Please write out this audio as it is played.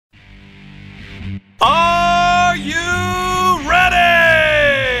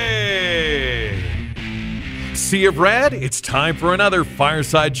Sea of Red, it's time for another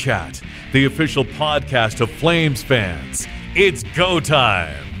Fireside Chat, the official podcast of Flames fans. It's go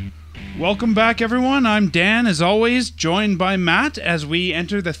time. Welcome back, everyone. I'm Dan, as always, joined by Matt as we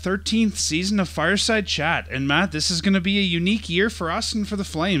enter the 13th season of Fireside Chat. And Matt, this is going to be a unique year for us and for the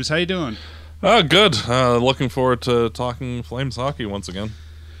Flames. How you doing? Good. Looking forward to talking Flames hockey once again.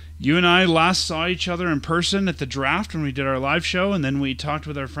 You and I last saw each other in person at the draft when we did our live show, and then we talked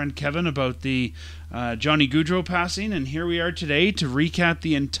with our friend Kevin about the Johnny Gaudreau passing, and here we are today to recap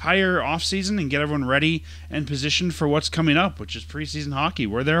the entire offseason and get everyone ready and positioned for what's coming up, which is preseason hockey.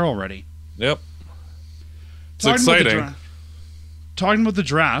 We're there already. Yep. It's exciting. Talking about the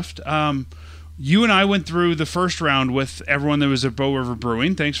draft, you and I went through the first round with everyone that was at Bow River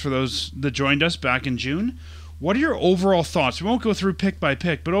Brewing. Thanks for those that joined us back in June. What are your overall thoughts? We won't go through pick by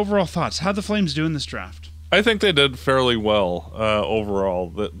pick, but overall thoughts. How'd the Flames do in this draft? I think they did fairly well overall.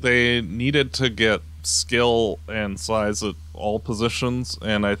 They needed to get skill and size at all positions,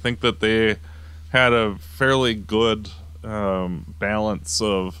 and I think that they had a fairly good balance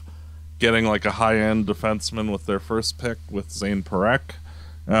of getting like a high-end defenseman with their first pick with Zane Parekh,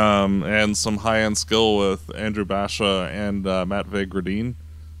 and some high-end skill with Andrew Basha and Matvei Gradin.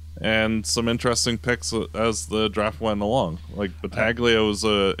 And some interesting picks as the draft went along. Like Battaglia was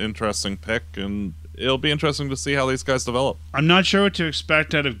an interesting pick, and it'll be interesting to see how these guys develop. I'm not sure what to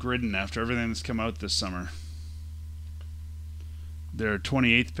expect out of Gridden after everything that's come out this summer. Their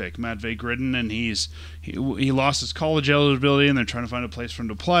 28th pick, Matvei Gridden, and he lost his college eligibility, and they're trying to find a place for him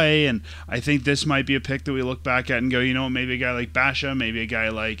to play. And I think this might be a pick that we look back at and go, maybe a guy like Basha, maybe a guy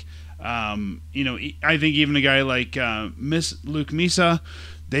like, I think even a guy like Luke Misa,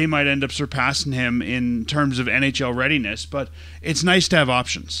 they might end up surpassing him in terms of NHL readiness, but it's nice to have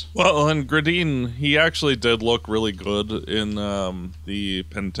options. Well, and Gradin, he actually did look really good in the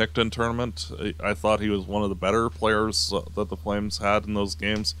Penticton tournament. I thought he was one of the better players that the Flames had in those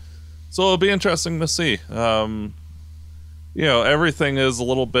games. So it'll be interesting to see. Everything is a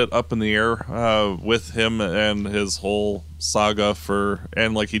little bit up in the air with him and his whole saga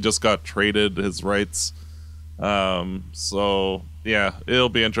and he just got traded his rights. Yeah, it'll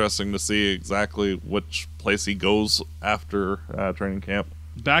be interesting to see exactly which place he goes after training camp.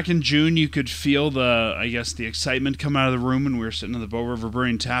 Back in June, you could feel the excitement come out of the room when we were sitting in the Bow River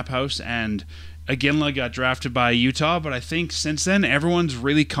Brewing Tap House, and Iginla got drafted by Utah, but I think since then, everyone's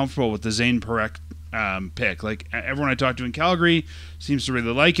really comfortable with the Zane Parekh pick. Like, everyone I talked to in Calgary seems to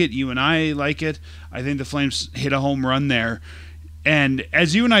really like it. You and I like it. I think the Flames hit a home run there. And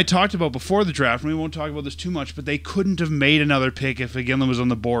as you and I talked about before the draft, and we won't talk about this too much, but they couldn't have made another pick if Iginla was on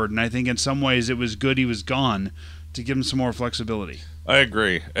the board. And I think in some ways it was good he was gone to give him some more flexibility. I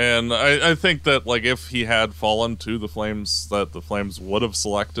agree. And I think that if he had fallen to the Flames, that the Flames would have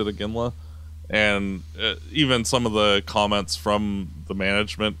selected Iginla. And even some of the comments from the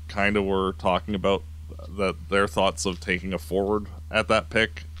management kind of were talking about their thoughts of taking a forward at that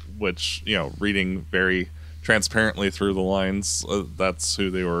pick, which, reading very transparently through the lines, that's who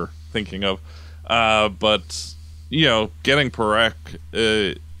they were thinking of. But getting Parekh,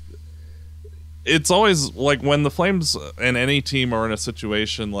 it's always like when the Flames and any team are in a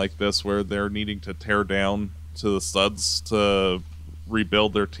situation like this where they're needing to tear down to the studs to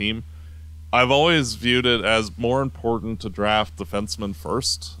rebuild their team, I've always viewed it as more important to draft defensemen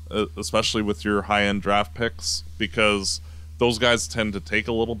first, especially with your high-end draft picks, because those guys tend to take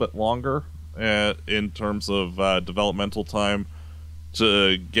a little bit longer in terms of developmental time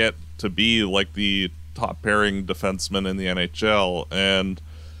to get to be like the top pairing defenseman in the NHL. And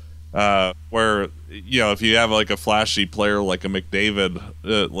where if you have like a flashy player like a McDavid,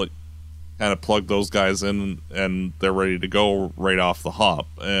 kind of plug those guys in and they're ready to go right off the hop.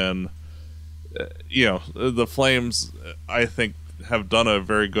 And the Flames, I think, have done a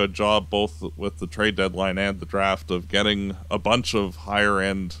very good job both with the trade deadline and the draft of getting a bunch of higher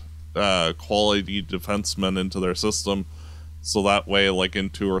end quality defensemen into their system, so that way in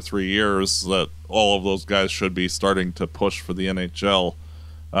 2 or 3 years that all of those guys should be starting to push for the NHL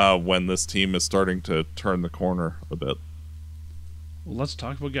when this team is starting to turn the corner a bit. Well, let's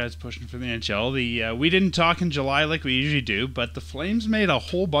talk about guys pushing for the NHL. We didn't talk in July like we usually do, but the Flames made a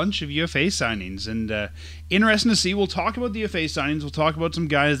whole bunch of UFA signings, and interesting to see. We'll talk about the UFA signings. We'll talk about some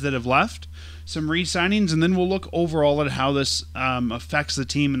guys that have left, some re-signings, and then we'll look overall at how this affects the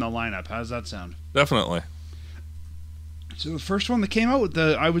team and the lineup. How does that sound? Definitely. So the first one that came out with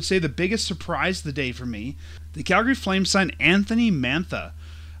I would say the biggest surprise of the day for me, the Calgary Flames signed Anthony Mantha.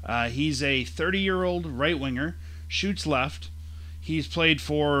 He's a 30-year-old right winger, shoots left. He's played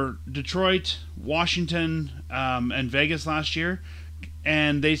for Detroit, Washington, and Vegas last year.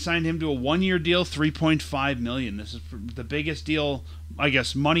 and they signed him to a 1-year deal, $3.5 million. This is the biggest deal, I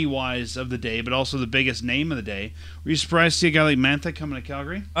guess, money-wise of the day, but also the biggest name of the day. Were you surprised to see a guy like Mantha coming to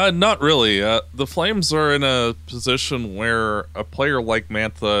Calgary? Not really. The Flames are in a position where a player like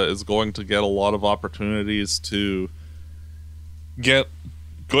Mantha is going to get a lot of opportunities to get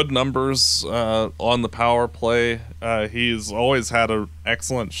good numbers on the power play. He's always had an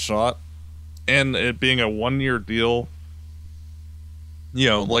excellent shot, and it being a 1-year deal,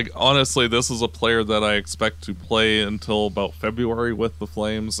 honestly, this is a player that I expect to play until about February with the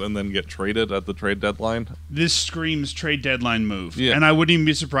Flames and then get traded at the trade deadline. This screams trade deadline move. Yeah. And I wouldn't even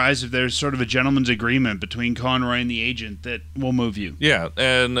be surprised if there's sort of a gentleman's agreement between Conroy and the agent that will move you. Yeah,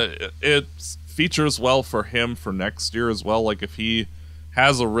 and it features well for him for next year as well. Like, if he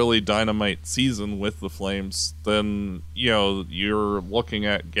has a really dynamite season with the Flames, then, you're looking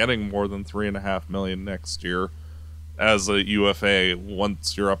at getting more than $3.5 million next year as a UFA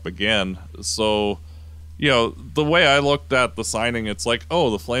once you're up again. So, the way I looked at the signing, it's like, oh,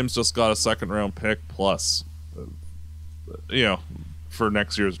 the Flames just got a second-round pick plus, for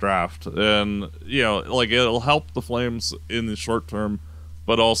next year's draft. And, it'll help the Flames in the short term,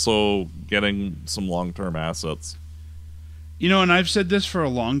 but also getting some long-term assets. And I've said this for a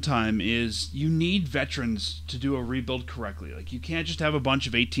long time, is you need veterans to do a rebuild correctly. Like, you can't just have a bunch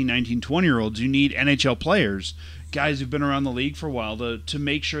of 18, 19, 20-year-olds. You need NHL players, guys who've been around the league for a while, to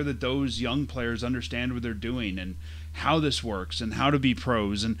make sure that those young players understand what they're doing and how this works and how to be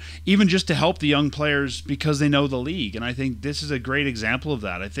pros, and even just to help the young players because they know the league. And I think this is a great example of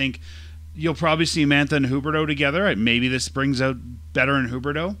that. I think you'll probably see Mantha and Huberdeau together. Maybe this brings out Better and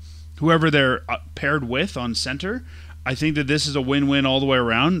Huberdeau, whoever they're paired with on center. I think that this is a win-win all the way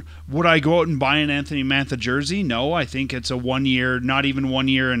around. Would I go out and buy an Anthony Mantha jersey? No, I think it's a 1 year, not even 1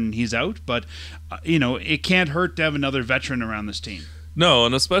 year, and he's out. But, it can't hurt to have another veteran around this team. No,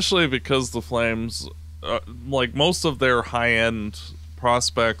 and especially because the Flames, most of their high-end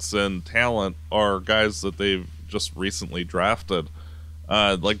prospects and talent are guys that they've just recently drafted.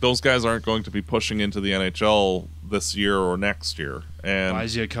 Those guys aren't going to be pushing into the NHL this year or next year. And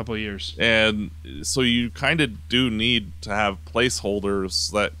buys you a couple of years. And so you kind of do need to have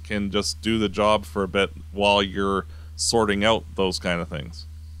placeholders that can just do the job for a bit while you're sorting out those kind of things.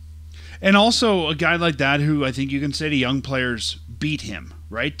 And also a guy like that who I think you can say to young players, beat him,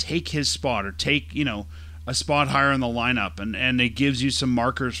 right? Take his spot, or take, a spot higher in the lineup. And it gives you some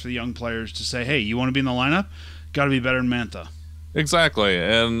markers for the young players to say, hey, you want to be in the lineup? Got to be better than Mantha. Exactly,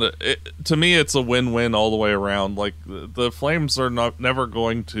 and to me, it's a win-win all the way around. Like, the Flames are never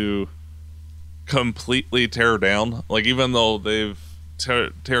going to completely tear down. Like, even though they've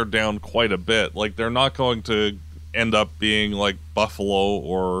teared down quite a bit, like, they're not going to end up being like Buffalo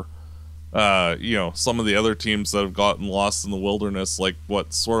or some of the other teams that have gotten lost in the wilderness, like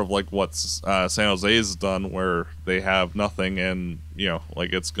what San Jose's done, where they have nothing and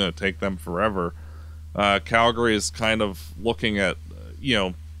it's going to take them forever. Calgary is kind of looking at,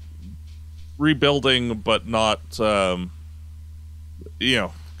 rebuilding, but not,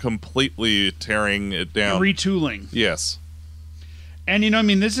 completely tearing it down. Retooling. Yes. And,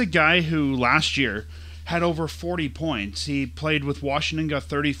 this is a guy who last year had over 40 points. He played with Washington, got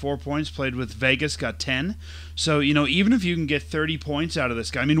 34 points, played with Vegas, got 10. So, even if you can get 30 points out of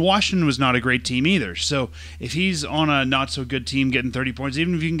this guy, Washington was not a great team either. So if he's on a not-so-good team getting 30 points,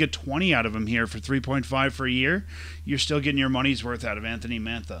 even if you can get 20 out of him here for 3.5 for a year, you're still getting your money's worth out of Anthony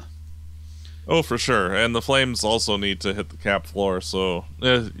Mantha. Oh, for sure. And the Flames also need to hit the cap floor, so,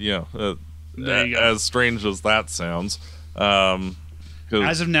 there you go. As strange as that sounds.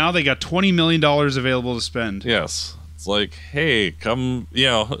 As of now, they got $20 million available to spend. Yes. It's like, hey, come,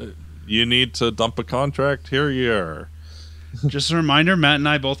 you need to dump a contract, here you are. Just a reminder, Matt and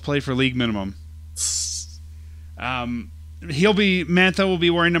I both play for league minimum. Mantha will be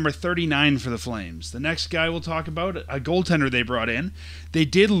wearing number 39 for the Flames. The next guy we'll talk about, a goaltender they brought in. They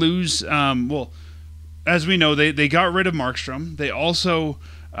did lose, as we know, they got rid of Markstrom. They also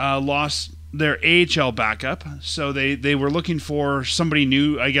lost their AHL backup, so they were looking for somebody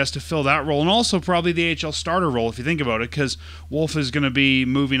new, I guess, to fill that role, and also probably the AHL starter role, if you think about it, because Wolf is going to be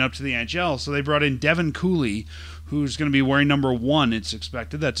moving up to the NHL. So they brought in Devin Cooley, who's going to be wearing number 1, it's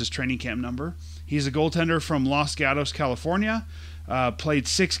expected. That's his training camp number. He's a goaltender from Los Gatos, California. Played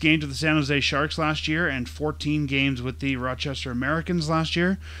 6 games with the San Jose Sharks last year and 14 games with the Rochester Americans last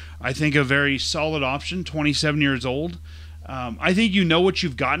year. I think a very solid option, 27 years old. I think you know what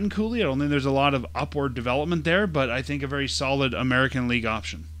you've gotten, Cooley. I don't think there's a lot of upward development there, but I think a very solid American League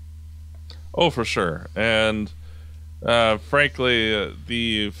option. Oh, for sure. And frankly,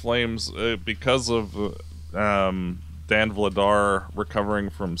 the Flames, because of Dan Vladar recovering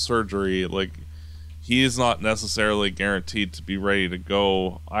from surgery, like, he's not necessarily guaranteed to be ready to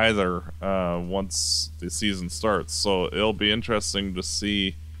go either once the season starts. So it'll be interesting to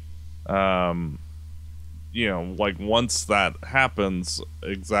see, like, once that happens,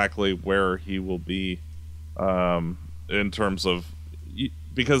 exactly where he will be in terms of,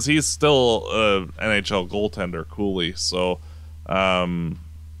 because he's still an NHL goaltender, Cooley. So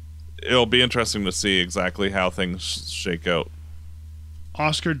it'll be interesting to see exactly how things shake out.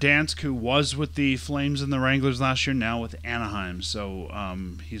 Oscar Dansk, who was with the Flames and the Wranglers last year, now with Anaheim. So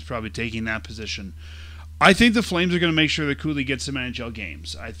he's probably taking that position. I think the Flames are going to make sure that Cooley gets some NHL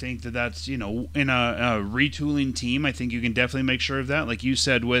games. I think that's, in a retooling team, I think you can definitely make sure of that. Like you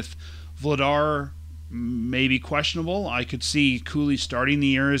said, with Vladar maybe questionable, I could see Cooley starting the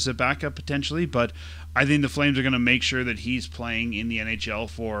year as a backup potentially, but I think the Flames are going to make sure that he's playing in the NHL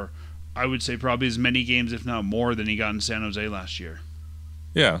for, I would say, probably as many games, if not more, than he got in San Jose last year.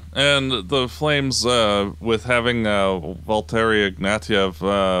 Yeah, and the Flames, with having Valtteri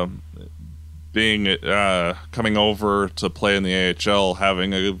Ignatiev being coming over to play in the AHL,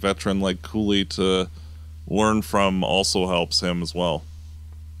 having a veteran like Cooley to learn from also helps him as well.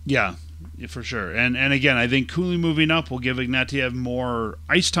 Yeah, for sure. And again, I think Cooley moving up will give Ignatiev more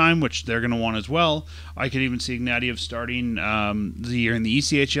ice time, which they're going to want as well. I could even see Ignatiev starting the year in the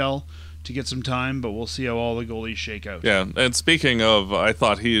ECHL to get some time, but we'll see how all the goalies shake out. Yeah, and speaking of, I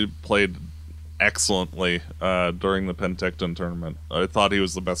thought he played excellently during the Penticton tournament. I thought he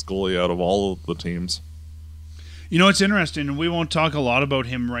was the best goalie out of all of the teams. It's interesting, and we won't talk a lot about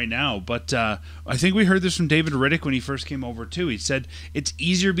him right now, but I think we heard this from David Riddick when he first came over, too. He said it's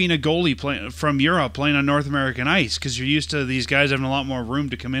easier being a goalie from Europe playing on North American ice because you're used to these guys having a lot more room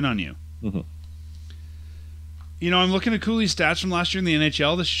to come in on you. Mm-hmm. I'm looking at Cooley's stats from last year in the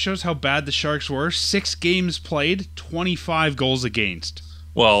NHL. This shows how bad the Sharks were. 6 games played, 25 goals against.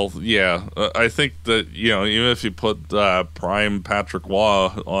 Well, yeah. I think that, even if you put prime Patrick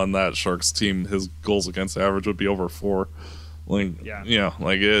Waugh on that Sharks team, his goals against average would be over 4.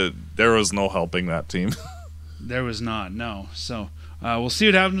 There was no helping that team. There was not, no. So we'll see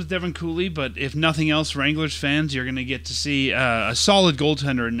what happens with Devin Cooley, but if nothing else, Wranglers fans, you're going to get to see a solid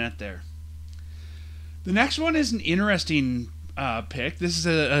goaltender in net there. The next one is an interesting pick. This is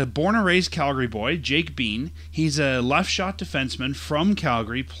a born and raised Calgary boy, Jake Bean. He's a left shot defenseman from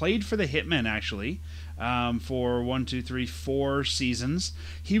Calgary, played for the Hitmen actually for 4 seasons.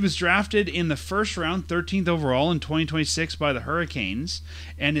 He was drafted in the first round, 13th overall in 2026 by the Hurricanes,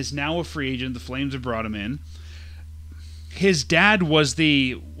 and is now a free agent. The Flames have brought him in. His dad was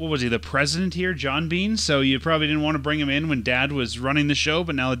the president here, John Bean, so you probably didn't want to bring him in when Dad was running the show,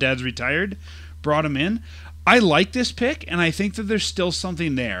 but now that Dad's retired, brought him in. I like this pick, and I think that there's still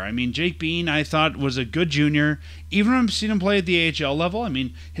something there. I mean, Jake Bean, I thought, was a good junior. Even when I've seen him play at the AHL level, I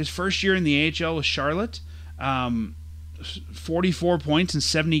mean, his first year in the AHL with Charlotte, 44 points in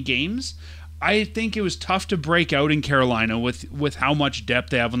 70 games. I think it was tough to break out in Carolina with how much depth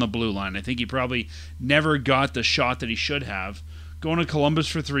they have on the blue line. I think he probably never got the shot that he should have. Going to Columbus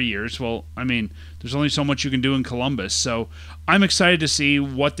for 3 years, well, I mean, there's only so much you can do in Columbus. So I'm excited to see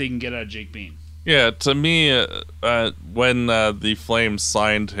what they can get out of Jake Bean. Yeah, to me, when the Flames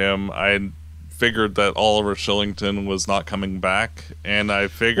signed him, I figured that Oliver Shillington was not coming back, and I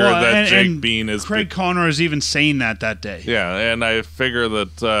figured that Jake Bean is... Craig Connor is even saying that day. Yeah, and I figure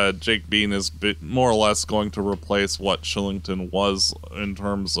that Jake Bean is more or less going to replace what Shillington was in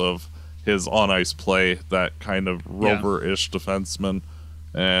terms of his on-ice play, that kind of rover-ish defenseman,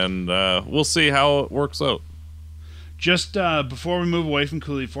 and we'll see how it works out. Just before we move away from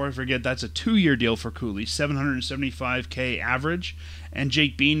Cooley, before I forget, that's a 2-year deal for Cooley, $775K average, and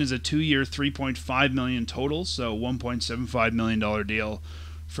Jake Bean is a 2-year, $3.5 million total, so $1.75 million deal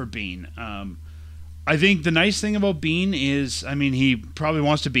for Bean. I think the nice thing about Bean is, I mean, he probably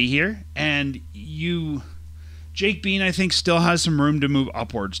wants to be here, and Jake Bean, I think, still has some room to move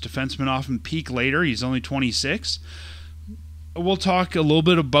upwards. Defensemen often peak later. He's only 26. We'll talk a little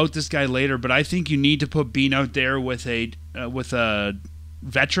bit about this guy later, but I think you need to put Bean out there with a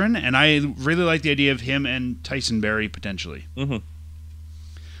veteran, and I really like the idea of him and Tyson Barrie potentially. Mm-hmm.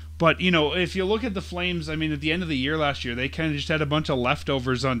 But, if you look at the Flames, I mean, at the end of the year last year, they kind of just had a bunch of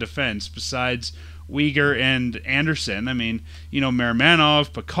leftovers on defense besides Uyghur and Anderson. I mean,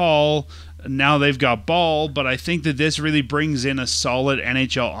 Maramanov, Pakal, now they've got Ball, but I think that this really brings in a solid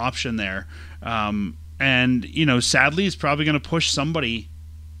NHL option there. And, sadly, it's probably going to push somebody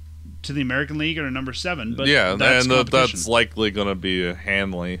to the American League or number 7. But that's likely going to be a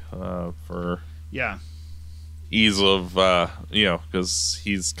Hanley for... Yeah. ease of, because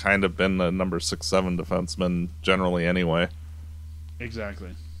he's kind of been a number 6-7 defenseman generally anyway. Exactly.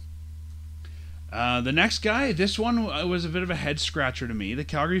 The next guy, this one was a bit of a head scratcher to me. The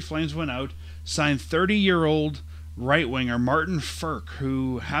Calgary Flames went out, signed 30-year-old right winger Martin Frk,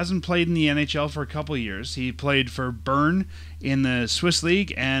 who hasn't played in the NHL for a couple of years. He played for Bern in the Swiss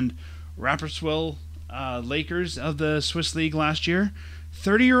League and Rapperswil Lakers of the Swiss League last year.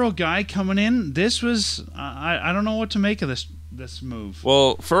 30-year-old guy coming in. This was I don't know what to make of this move.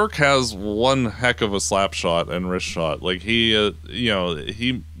 Well, Frk has one heck of a slap shot and wrist shot. Like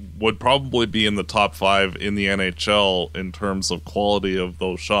he would probably be in the top 5 in the NHL in terms of quality of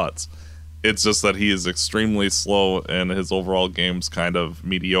those shots. It's just that he is extremely slow and his overall game's kind of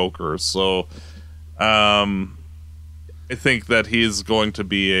mediocre. So I think that he's going to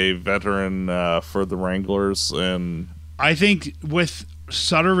be a veteran for the Wranglers. And I think with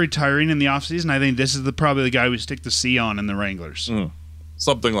Sutter retiring in the offseason, I think this is probably the guy we stick the C on in the Wranglers.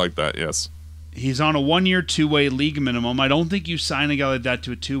 Something like that, yes. He's on a 1-year, 2-way league minimum. I don't think you sign a guy like that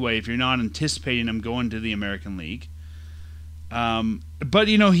to a 2-way if you're not anticipating him going to the American League. But,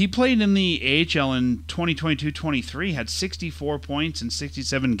 he played in the AHL in 2022-23, had 64 points in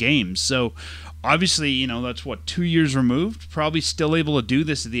 67 games. So, obviously, that's, 2 years removed? Probably still able to do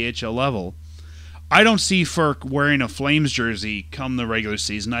this at the AHL level. I don't see Frk wearing a Flames jersey come the regular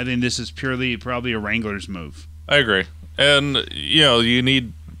season. I think this is probably a Wranglers move. I agree. And, you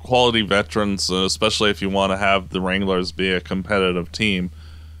need quality veterans, especially if you want to have the Wranglers be a competitive team.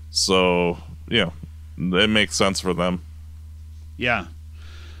 So, it makes sense for them. Yeah.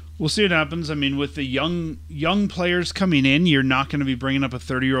 We'll see what happens. I mean, with the young players coming in, you're not going to be bringing up a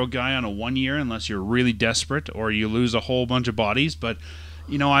 30-year-old guy on a 1-year unless you're really desperate or you lose a whole bunch of bodies. But,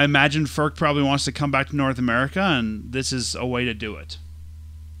 I imagine Frk probably wants to come back to North America, and this is a way to do it.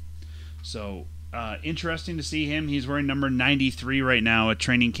 So, interesting to see him. He's wearing number 93 right now at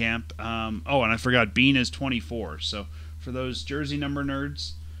training camp. And I forgot, Bean is 24. So, for those jersey number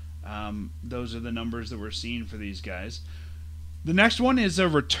nerds, those are the numbers that we're seeing for these guys. The next one is a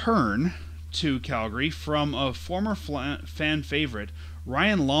return to Calgary from a former fan favorite,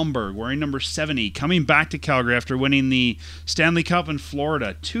 Ryan Lomberg, wearing number 70, coming back to Calgary after winning the Stanley Cup in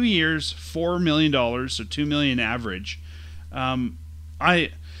Florida. 2 years, $4 million, so $2 million average. More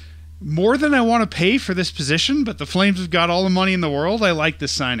than I want to pay for this position, but the Flames have got all the money in the world. I like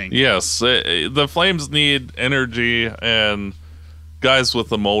this signing. Yes, the Flames need energy and guys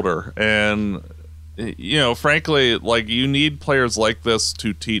with a motor, and frankly, you need players like this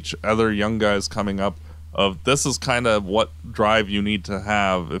to teach other young guys coming up of this is kind of what drive you need to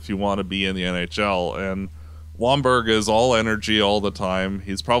have if you want to be in the NHL. And Lomberg is all energy all the time.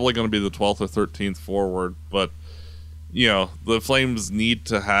 He's probably going to be the 12th or 13th forward, but the Flames need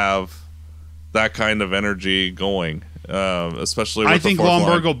to have that kind of energy going, especially with I think the fourth Lomberg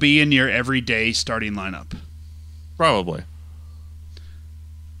line. will be in your everyday starting lineup. Probably.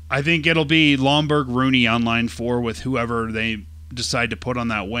 I think it'll be Lomberg, Rooney on line 4 with whoever they decide to put on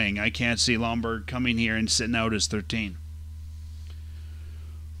that wing. I can't see Lomberg coming here and sitting out as 13.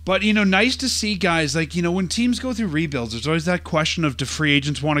 But, nice to see guys, when teams go through rebuilds, there's always that question of do free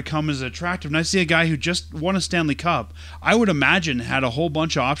agents want to come as attractive. And I see a guy who just won a Stanley Cup, I would imagine had a whole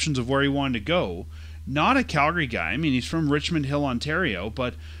bunch of options of where he wanted to go. Not a Calgary guy. I mean, he's from Richmond Hill, Ontario,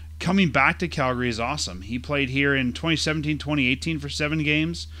 but coming back to Calgary is awesome. He played here in 2017-2018 for 7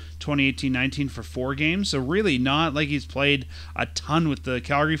 games, 2018-19 for 4 games. So really not like he's played a ton with the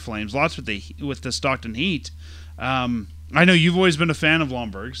Calgary Flames, lots with the Stockton Heat. I know you've always been a fan of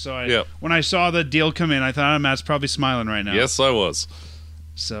Lomberg, so when I saw the deal come in, I thought Matt's probably smiling right now. Yes, I was.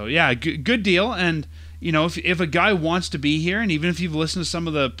 So yeah, good deal. And if a guy wants to be here, and even if you've listened to some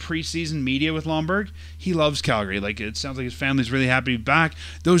of the preseason media with Lomberg, he loves Calgary. It sounds like his family's really happy to be back.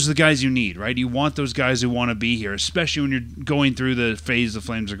 Those are the guys you need, right? You want those guys who want to be here, especially when you're going through the phase the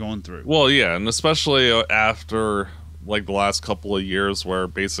Flames are going through. Well, yeah, and especially after the last couple of years where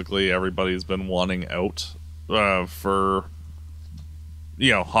basically everybody's been wanting out for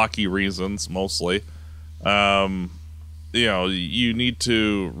hockey reasons mostly. You need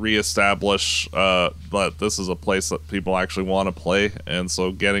to reestablish that this is a place that people actually want to play, and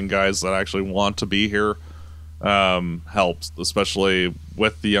so getting guys that actually want to be here helps, especially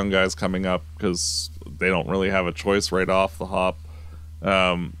with the young guys coming up because they don't really have a choice right off the hop.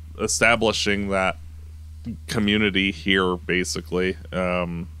 Establishing that community here basically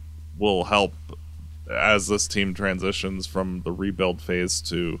will help as this team transitions from the rebuild phase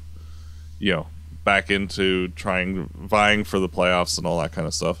to back into vying for the playoffs and all that kind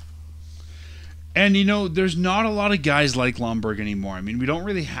of stuff. And, there's not a lot of guys like Lomberg anymore. I mean, we don't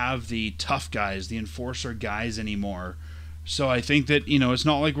really have the tough guys, the enforcer guys anymore. So I think that, it's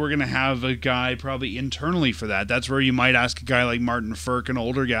not like we're going to have a guy probably internally for that. That's where you might ask a guy like Martin Firk, an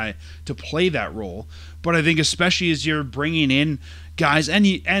older guy, to play that role. But I think especially as you're bringing in guys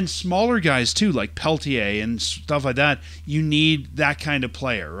and smaller guys too, like Peltier and stuff like that, you need that kind of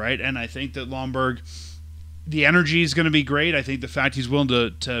player, right? And I think that Lomberg, the energy is going to be great. I think the fact he's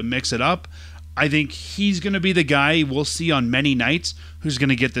willing to mix it up, I think he's going to be the guy we'll see on many nights who's going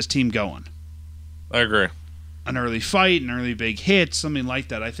to get this team going. I agree. An early fight, an early big hit, something like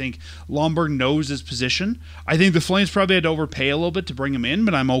that. I think Lomberg knows his position. I think the Flames probably had to overpay a little bit to bring him in,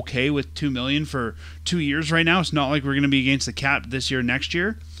 but I'm okay with $2 million for 2 years right now. It's not like we're going to be against the cap this year, next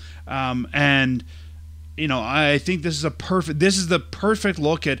year. I think this is the perfect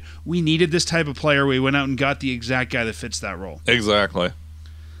look at, we needed this type of player. We went out and got the exact guy that fits that role. Exactly.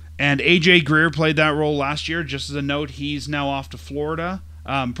 And AJ Greer played that role last year. Just as a note, he's now off to Florida.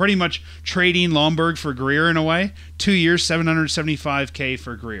 Pretty much trading Lomberg for Greer in a way. 2 years, $775K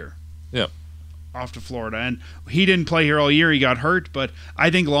for Greer. Yep. Off to Florida. And he didn't play here all year. He got hurt. But I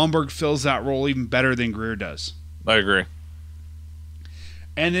think Lomberg fills that role even better than Greer does. I agree.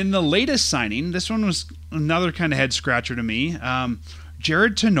 And in the latest signing, this one was another kind of head scratcher to me.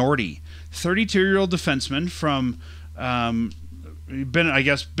 Jared Tenorti, 32-year-old defenseman from...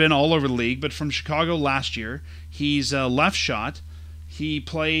 been all over the league, but from Chicago last year. He's a left shot. He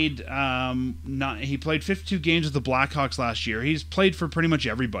played 52 games with the Blackhawks last year. He's played for pretty much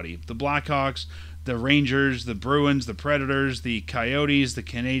everybody. The Blackhawks, the Rangers, the Bruins, the Predators, the Coyotes, the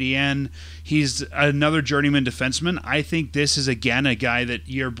Canadiens. He's another journeyman defenseman. I think this is, again, a guy that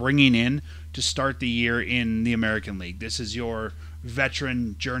you're bringing in to start the year in the American League. This is your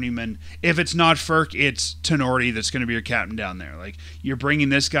veteran journeyman. If it's not Firk, it's Tenorti that's going to be your captain down there. Like, you're bringing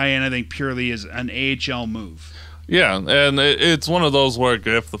this guy in, I think, purely as an AHL move. Yeah, and it's one of those where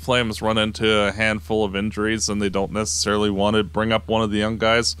if the Flames run into a handful of injuries and they don't necessarily want to bring up one of the young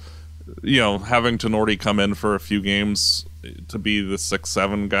guys, having Tenorti come in for a few games to be the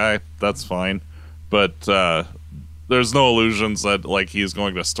 6-7 guy, that's fine. But there's no illusions that he's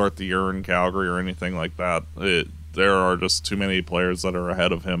going to start the year in Calgary or anything like that. There are just too many players that are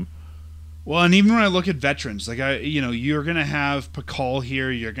ahead of him. Well, and even when I look at veterans, you're going to have Pakal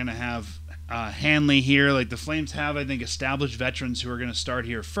here, you're going to have Hanley here. Like, the Flames have, I think, established veterans who are going to start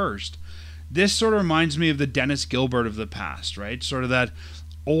here first. This sort of reminds me of the Dennis Gilbert of the past, right? Sort of that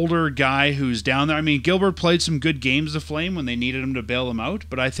older guy who's down there. I mean, Gilbert played some good games of Flame when they needed him to bail him out,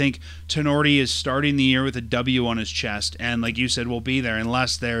 but I think Tenorti is starting the year with a W on his chest, and like you said, will be there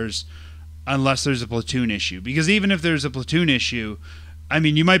unless there's a platoon issue. Because even if there's a platoon issue, I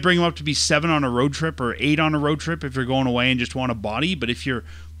mean, you might bring him up to be 7 on a road trip or 8 on a road trip if you're going away and just want a body. But if you're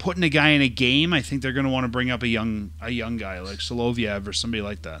putting a guy in a game, I think they're going to want to bring up a young guy like Soloviev or somebody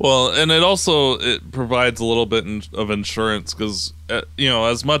like that. Well, and it provides a little bit of insurance because,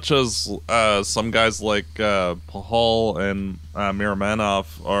 as much as some guys like Pahal and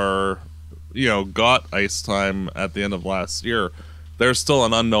Miramanov are, got ice time at the end of last year, they're still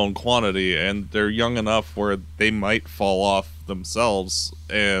an unknown quantity, and they're young enough where they might fall off themselves.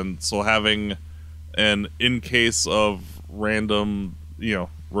 And so having in case of random,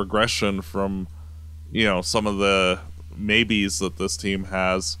 regression from, some of the maybes that this team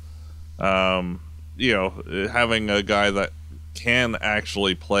has, having a guy that can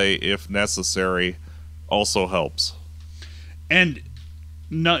actually play if necessary also helps. And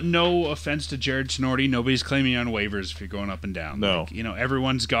no offense to Jared Tenorti, nobody's claiming on waivers if you're going up and down. No.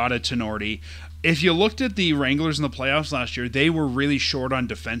 Everyone's got a Tenorti. If you looked at the Wranglers in the playoffs last year, they were really short on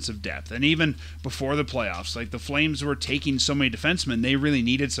defensive depth. And even before the playoffs, the Flames were taking so many defensemen, they really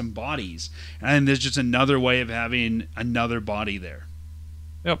needed some bodies. And there's just another way of having another body there.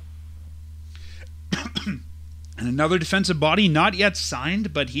 Yep. And another defensive body, not yet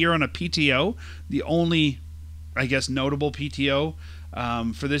signed, but here on a PTO, the only, I guess, notable PTO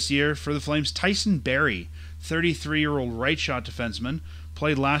for this year for the Flames, Tyson Barrie, 33-year-old right shot defenseman,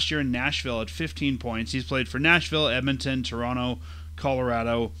 played last year in Nashville at 15 points. He's played for Nashville, Edmonton, Toronto,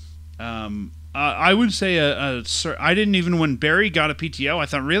 Colorado. I would say I didn't even, when Barrie got a PTO, I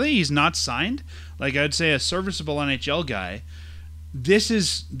thought, really? He's not signed? I'd say a serviceable NHL guy. This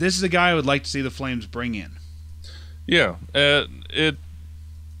is a guy I would like to see the Flames bring in. Yeah, it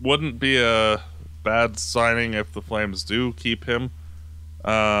wouldn't be a bad signing if the Flames do keep him.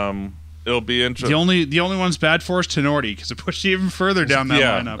 It'll be interesting. The only one's bad for is Tenorti because it pushed you even further down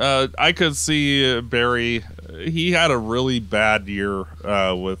that lineup. I could see Barrie. He had a really bad year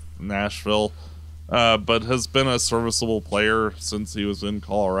with Nashville, but has been a serviceable player since he was in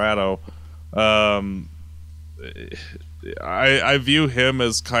Colorado. I view him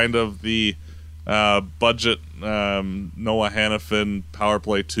as kind of the budget Noah Hannafin Power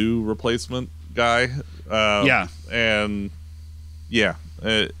Play 2 replacement guy. And yeah,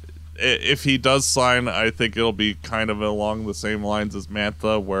 if he does sign, I think it'll be kind of along the same lines as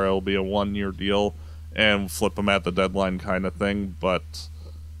Mantha, where it'll be a 1-year deal and flip him at the deadline kind of thing. But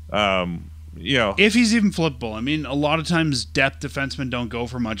if he's even flippable. I mean, a lot of times depth defensemen don't go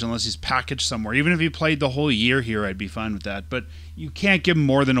for much unless he's packaged somewhere. Even if he played the whole year here, I'd be fine with that. But you can't give him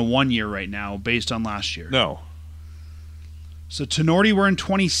more than a 1 year right now based on last year. No. So Tenorti wearing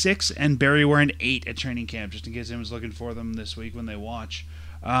 26 and Barrie wearing 8 at training camp, just in case anyone's looking for them this week when they watch.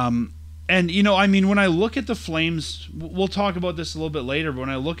 And, I mean, when I look at the Flames, we'll talk about this a little bit later, but when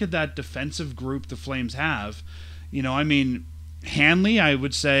I look at that defensive group the Flames have, I mean, Hanley, I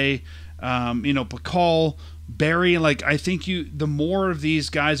would say, Pakal, Barrie, I think the more of these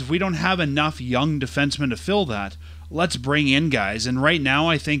guys, if we don't have enough young defensemen to fill that, let's bring in guys. And right now,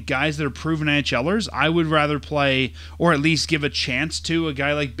 I think guys that are proven NHLers, I would rather play, or at least give a chance to, a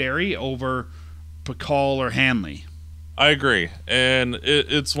guy like Barrie over Pakal or Hanley. I agree. And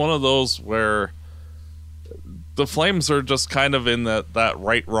it's one of those where the Flames are just kind of in that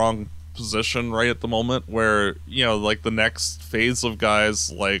right-wrong position right at the moment where, the next phase of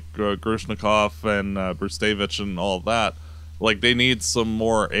guys like Grushnikov and Brustevich and all of that, they need some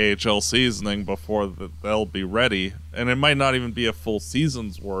more AHL seasoning before they'll be ready. And it might not even be a full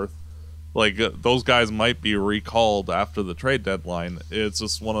season's worth. Those guys might be recalled after the trade deadline. It's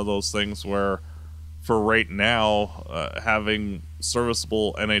just one of those things where, for right now, having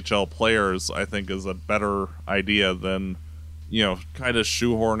serviceable NHL players, I think, is a better idea than, kind of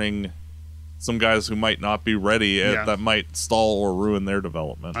shoehorning some guys who might not be ready that might stall or ruin their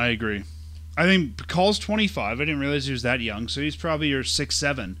development. I agree. I think Pakal's 25. I didn't realize he was that young, so he's probably your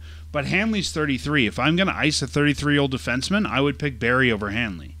 6'7". But Hanley's 33. If I'm going to ice a 33-year-old defenseman, I would pick Barrie over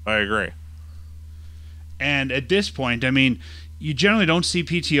Hanley. I agree. And at this point, I mean, you generally don't see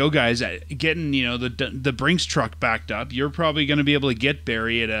PTO guys getting, the Brinks truck backed up. You're probably going to be able to get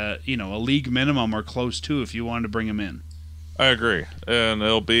Barrie at a league minimum or close to if you wanted to bring him in. I agree. And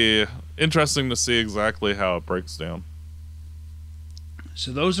it'll be interesting to see exactly how it breaks down.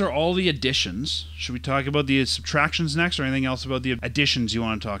 So those are all the additions. Should we talk about the subtractions next, or anything else about the additions you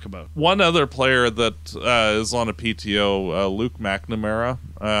want to talk about? One other player that is on a PTO, Luke McNamara.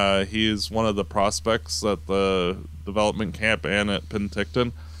 He's one of the prospects at the development camp and at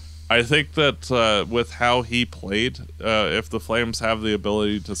Penticton. I think that with how he played, if the Flames have the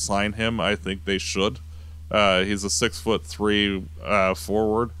ability to sign him, I think they should. He's a 6'3"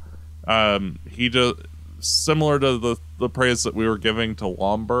 forward. He just, similar to the praise that we were giving to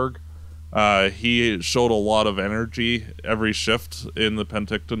Lomberg, he showed a lot of energy every shift in the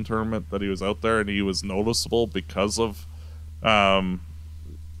Penticton tournament that he was out there, and he was noticeable because of how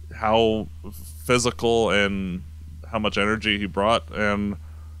physical and how much energy he brought. And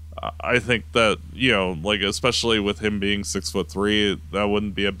I think that, especially with him being 6'3", that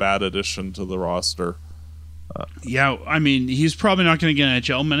wouldn't be a bad addition to the roster. Yeah, I mean, he's probably not going to get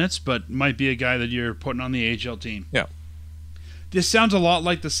NHL minutes, but might be a guy that you're putting on the AHL team. Yeah. This sounds a lot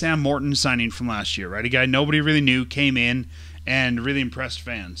like the Sam Morton signing from last year, right? A guy nobody really knew, came in, and really impressed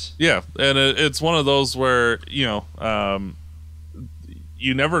fans. Yeah, and it's one of those where, you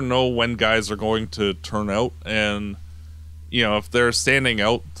never know when guys are going to turn out, and, if they're standing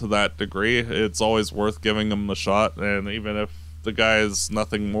out to that degree, it's always worth giving them the shot, and even if the guy is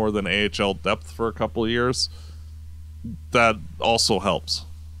nothing more than AHL depth for a couple of years, that also helps.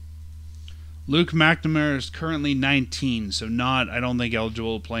 Luke McNamara is currently 19, so I don't think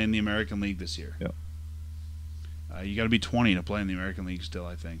eligible to play in the American League this year. Yeah. You got to be 20 to play in the American League still,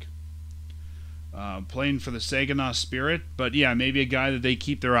 I think. Playing for the Saginaw Spirit, but yeah, maybe a guy that they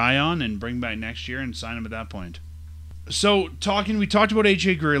keep their eye on and bring back next year and sign him at that point. So we talked about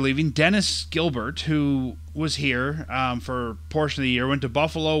AJ Greer leaving. Dennis Gilbert, who was here for a portion of the year, went to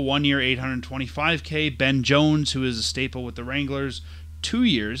Buffalo, 1 year, $825K. Ben Jones, who is a staple with the Wranglers, 2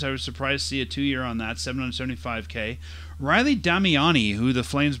 years. I was surprised to see a 2 year on that, $775K. Riley Damiani, who the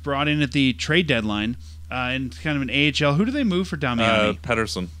Flames brought in at the trade deadline, in kind of an AHL. Who do they move for Damiani?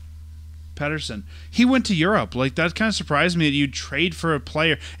 Pedersen. He went to Europe. That kind of surprised me that you'd trade for a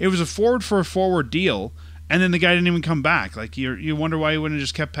player. It was a forward for a forward deal, and then the guy didn't even come back. You wonder why he wouldn't have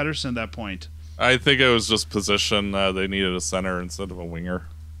just kept Pedersen at that point. I think it was just position. They needed a center instead of a winger.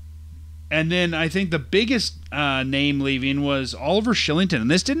 And then I think the biggest name leaving was Oliver Shillington. And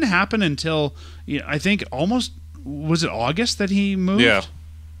this didn't happen until, I think was it August that he moved? Yeah.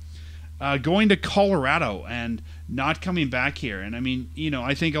 going to Colorado and not coming back here. And I mean,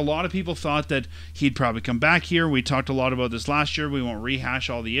 I think a lot of people thought that he'd probably come back here. We talked a lot about this last year. We won't rehash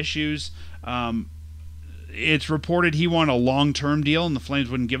all the issues. It's reported he wanted a long-term deal and the Flames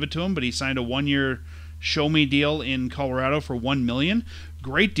wouldn't give it to him, but he signed a 1-year show-me deal in Colorado for $1 million.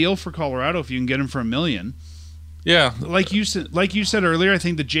 Great deal for Colorado if you can get him for $1 million. Yeah. Like you said earlier, I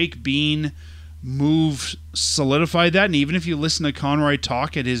think the Jake Bean move solidified that. And even if you listen to Conroy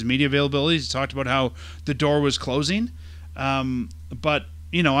talk at his media availabilities, he talked about how the door was closing. But,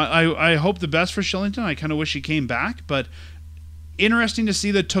 I hope the best for Shillington. I kind of wish he came back. But interesting to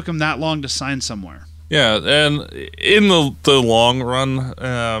see that it took him that long to sign somewhere. Yeah, and in the long run,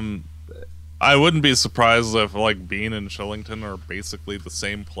 I wouldn't be surprised if Bean and Shillington are basically the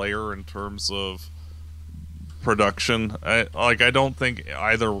same player in terms of production. I don't think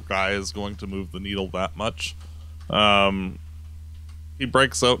either guy is going to move the needle that much. He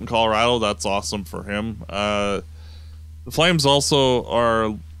breaks out in Colorado. That's awesome for him. The Flames also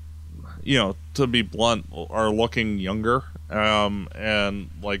are, to be blunt, are looking younger. And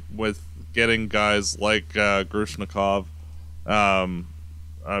with getting guys like Grushnikov,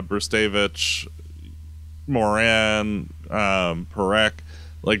 Brustevich, Moran, Perek,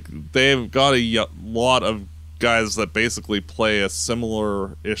 they've got a lot of guys that basically play a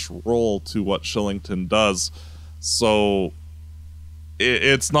similar-ish role to what Shillington does. So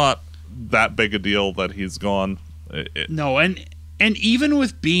it's not that big a deal that he's gone. No, and even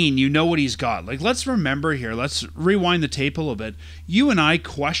with Bean, you know what he's got. Let's remember here. Let's rewind the tape a little bit. You and I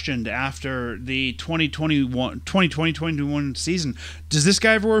questioned after the 2020-21 season, does this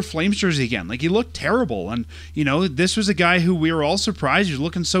guy ever wear Flames jersey again? He looked terrible. And, this was a guy who we were all surprised. He was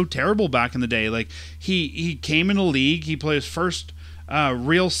looking so terrible back in the day. He came in the league. He played his first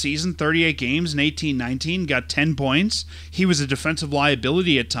real season, 38 games in 18-19, got 10 points. He was a defensive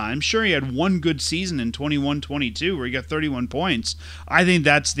liability at times. Sure, he had one good season in 21-22 where he got 31 points. I don't think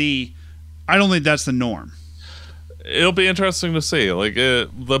that's the norm. It'll be interesting to see.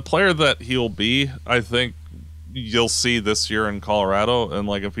 The player that he'll be, I think you'll see this year in Colorado. And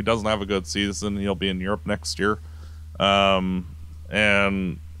if he doesn't have a good season, he'll be in Europe next year. And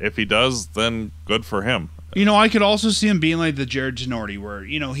if he does, then good for him. I could also see him being like the Jared Tenorti, where,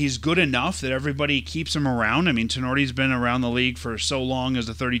 he's good enough that everybody keeps him around. I mean, Tenorti's been around the league for so long as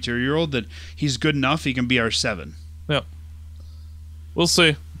a 32-year-old that he's good enough he can be our 7. Yep. We'll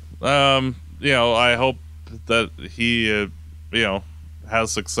see. I hope that he,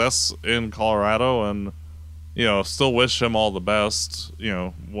 has success in Colorado and, still wish him all the best.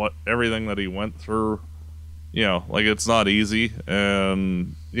 Everything that he went through, it's not easy.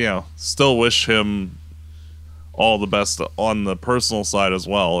 And, still wish him all the best on the personal side as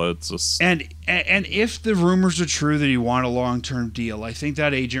well. It's just and if the rumors are true that he want a long-term deal, I think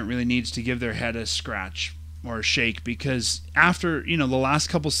that agent really needs to give their head a scratch or a shake, because after the last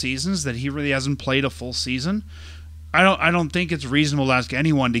couple seasons that he really hasn't played a full season, I don't think it's reasonable to ask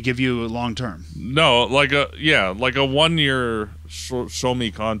anyone to give you a long-term. No, a 1-year show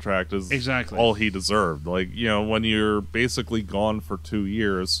me contract is exactly all he deserved. When you're basically gone for 2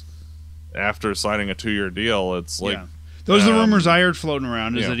 years after signing a 2-year deal, it's those are the rumors I heard floating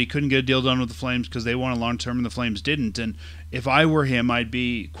around, is that he couldn't get a deal done with the Flames because they wanted long term and the Flames didn't. And if I were him, I'd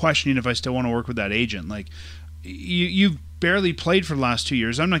be questioning if I still want to work with that agent. You've barely played for the last 2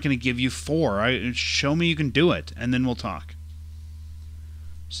 years. I'm not going to give you 4. Show me you can do it, and then we'll talk.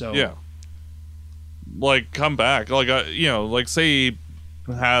 So come back. Say he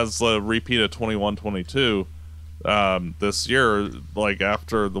has a repeat of 21-22. This year,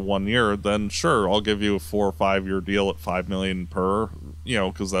 after the 1 year, then sure, I'll give you a 4 or 5 year deal at $5 million per,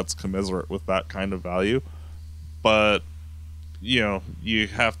 because that's commensurate with that kind of value. But you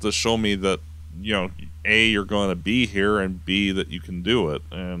have to show me that A, you're going to be here, and B, that you can do it.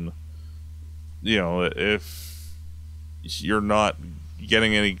 And if you're not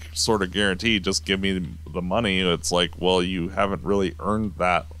getting any sort of guarantee, just give me the money. It's well, you haven't really earned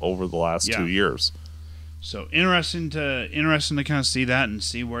that over the last 2 years. So interesting to kind of see that and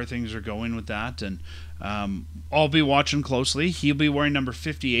see where things are going with that. And I'll be watching closely. He'll be wearing number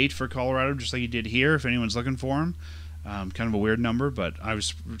 58 for Colorado, just like he did here, if anyone's looking for him. Kind of a weird number, but I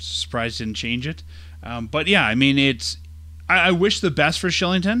was surprised he didn't change it. But yeah, I mean, I wish the best for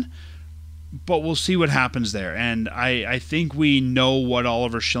Shillington, but we'll see what happens there. And I think we know what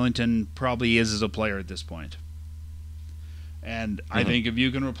Oliver Shillington probably is as a player at this point. And I think if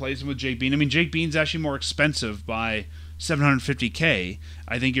you can replace him with Jake Bean, I mean, Jake Bean's actually more expensive by $750K.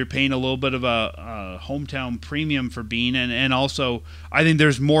 I think you're paying a little bit of a hometown premium for Bean, and also I think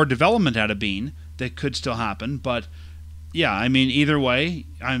there's more development out of Bean that could still happen. But Yeah, I mean, either way,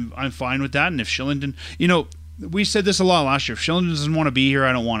 I'm fine with that. And if Shillington, we said this a lot last year. If Shillington doesn't want to be here,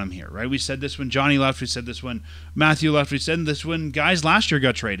 I don't want him here, right? We said this when Johnny left. We said this when Matthew left. We said this when guys last year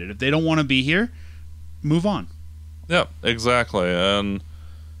got traded. If they don't want to be here, move on. Yeah, exactly. And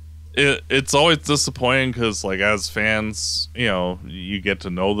it's always disappointing because, like, as fans, you get to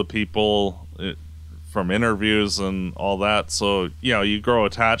know the people from interviews and all that. So, you grow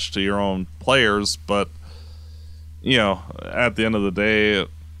attached to your own players, but at the end of the day,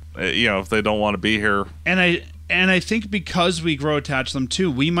 if they don't want to be here. And I think because we grow attached to them too,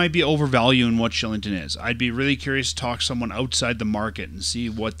 we might be overvaluing what Shillington is. I'd be really curious to talk to someone outside the market and see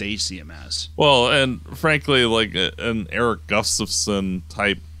what they see him as. Well, and frankly, like an Eric Gustafsson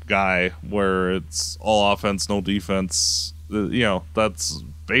type guy where it's all offense, no defense, that's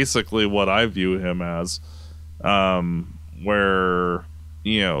basically what I view him as, where,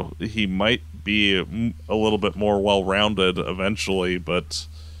 he might be a little bit more well-rounded eventually, but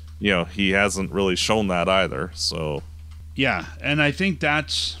he hasn't really shown that either. So yeah, and I think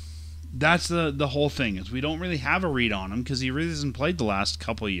that's the whole thing, is we don't really have a read on him because he really hasn't played the last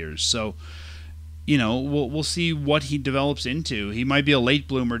couple of years. So we'll see what he develops into. He might be a late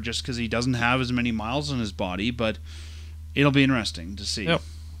bloomer just because he doesn't have as many miles on his body, but it'll be interesting to see. Yep.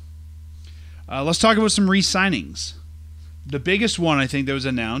 Let's talk about some re-signings. The biggest one I think that was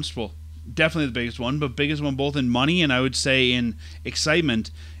announced, well, definitely the biggest one, but biggest one both in money and I would say in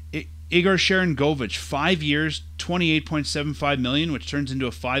excitement, Igor Sharangovich, 5 years, $28.75 million, which turns into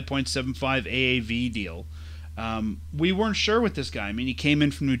a 5.75 AAV deal. We weren't sure with this guy. I mean, he came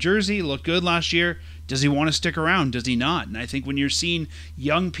in from New Jersey, looked good last year. Does he want to stick around? Does he not? And I think when you're seeing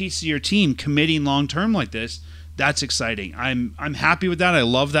young pieces of your team committing long-term like this, that's exciting. I'm happy with that. I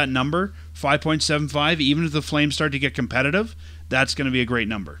love that number, 5.75. Even if the Flames start to get competitive, that's going to be a great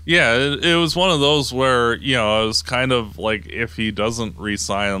number. Yeah, it was one of those where, I was kind of like, if he doesn't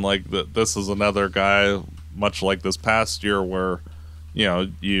re-sign, like, this is another guy, much like this past year, where,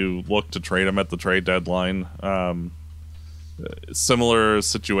 you look to trade him at the trade deadline. Similar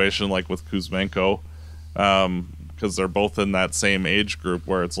situation like with Kuzmenko, because they're both in that same age group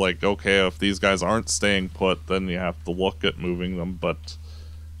where it's like, okay, if these guys aren't staying put, then you have to look at moving them. But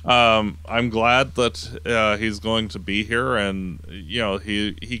I'm glad that he's going to be here, and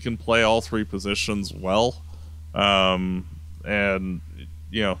he can play all three positions well, and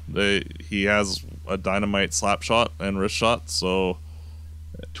he has a dynamite slap shot and wrist shot. So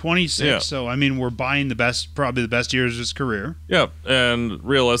 26. Yeah. So I mean, we're buying probably the best years of his career. Yeah, and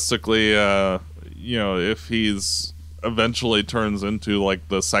realistically, if he's eventually turns into like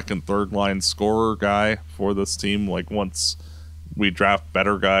the second, third line scorer guy for this team, like once we draft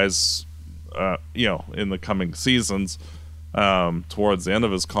better guys, in the coming seasons, towards the end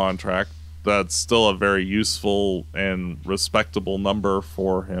of his contract, that's still a very useful and respectable number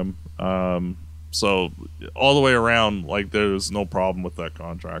for him. So all the way around, like, there's no problem with that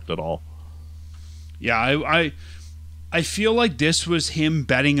contract at all. Yeah, I feel like this was him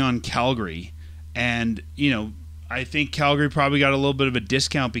betting on Calgary, and I think Calgary probably got a little bit of a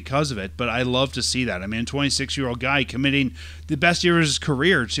discount because of it, but I love to see that. I mean, a 26-year-old guy committing the best year of his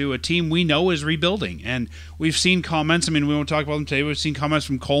career to a team we know is rebuilding. And we've seen comments, I mean, we won't talk about them today, we've seen comments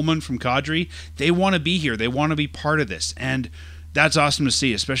from Coleman, from Kadri. They want to be here. They want to be part of this. And that's awesome to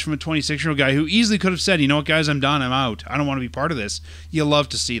see, especially from a 26-year-old guy who easily could have said, you know what, guys, I'm done. I'm out. I don't want to be part of this. You love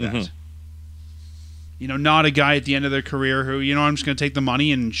to see that. Mm-hmm. Not a guy at the end of their career who, I'm just going to take the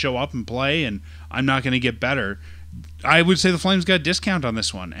money and show up and play, and I'm not going to get better. I would say the Flames got a discount on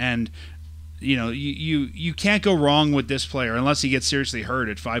this one, and you can't go wrong with this player unless he gets seriously hurt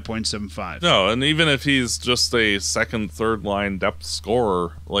at 5.75. No, and even if he's just a second, third line depth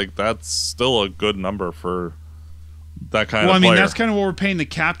scorer, like, that's still a good number for that kind of player. Well, I mean, that's kind of what we're paying the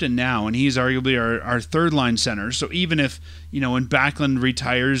captain now, and he's arguably our third line center. So even if, when Backlund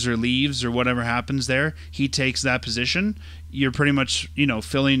retires or leaves or whatever happens there, he takes that position, you're pretty much,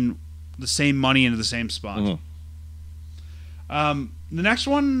 filling the same money into the same spot. Mm-hmm. The next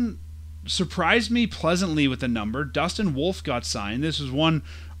one surprised me pleasantly with the number. Dustin Wolf got signed. This was one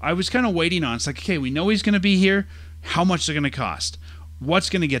I was kind of waiting on. It's like, okay, we know he's going to be here. How much is it going to cost? What's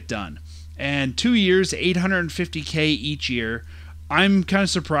going to get done? And 2 years, $850K each year. I'm kind of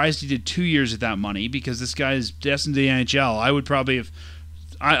surprised he did 2 years at that money because this guy is destined to the NHL. I would probably have...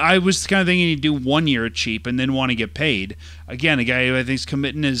 I was kind of thinking he'd do 1 year at cheap and then want to get paid. Again, a guy who I think is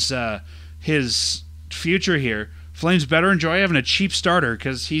committing his future here. Flames better enjoy having a cheap starter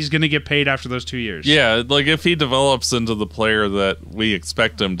because he's going to get paid after those 2 years. Yeah, like if he develops into the player that we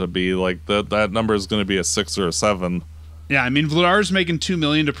expect him to be, like that number is going to be a 6 or a 7. Yeah, I mean, Vladar's making $2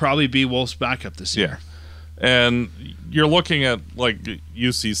 million to probably be Wolf's backup this year. And you're looking at, like,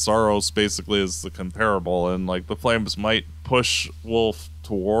 UC Saros basically as the comparable, and, like, the Flames might push Wolf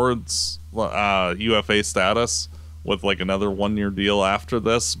towards UFA status with, like, another 1-year deal after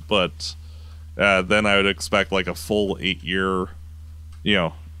this, but then I would expect, like, a full 8-year, you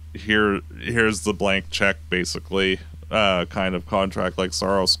know, here's the blank check, basically, kind of contract like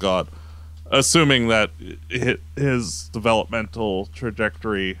Saros got, assuming that his developmental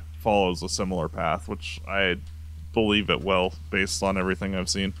trajectory follows a similar path, which I believe it will, based on everything I've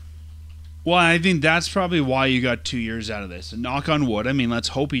seen. Well, I think that's probably why you got 2 years out of this. And knock on wood, I mean, let's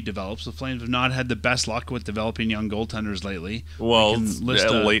hope he develops. The Flames have not had the best luck with developing young goaltenders lately. Well,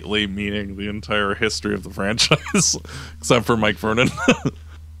 lately meaning the entire history of the franchise, except for Mike Vernon.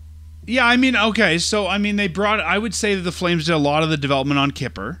 Yeah, I mean, okay, so, I mean, I would say that the Flames did a lot of the development on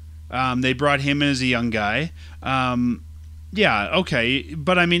Kipper. They brought him in as a young guy. Yeah, okay.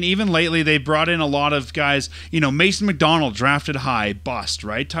 But, I mean, even lately, they brought in a lot of guys. You know, Mason McDonald drafted high, bust,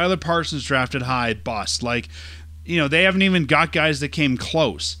 right? Tyler Parsons drafted high, bust. Like, you know, they haven't even got guys that came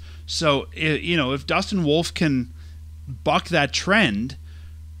close. So, you know, if Dustin Wolf can buck that trend,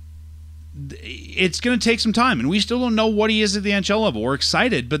 it's going to take some time. And we still don't know what he is at the NHL level. We're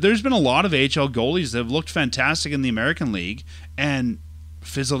excited, but there's been a lot of AHL goalies that have looked fantastic in the American League and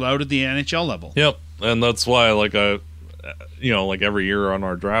fizzled out at the NHL level. Yep, and that's why, like, you know, like every year on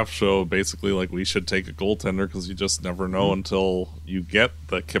our draft show, basically, like, we should take a goaltender because you just never know until you get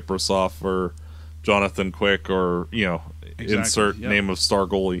the Kiprasov or Jonathan Quick or, you know, insert name of star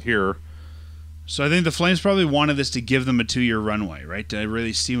goalie here. So I think the Flames probably wanted this to give them a 2-year runway, right, to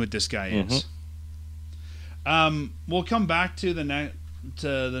really see what this guy is. We'll come back to the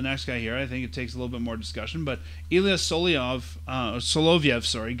next guy here. I think it takes a little bit more discussion, but Ilya Soloviev,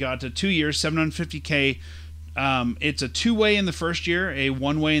 got a 2 years, $750K. It's a 2-way in the first year, a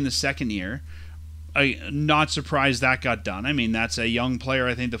 1-way in the second year. I'm not surprised that got done. I mean, that's a young player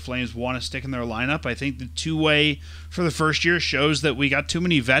I think the Flames want to stick in their lineup. I think the 2-way for the first year shows that we got too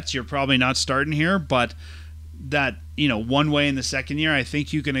many vets. You're probably not starting here, but that, you know, 1-way in the second year, I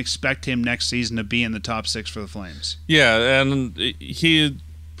think you can expect him next season to be in the top 6 for the Flames. Yeah, and he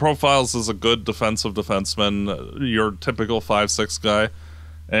profiles as a good defensive defenseman, your typical 5'6" guy.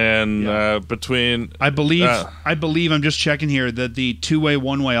 And between I believe I'm just checking here that the 2-way,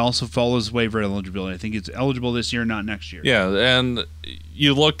 1-way also follows waiver eligibility. I think it's eligible this year, not next year. Yeah, and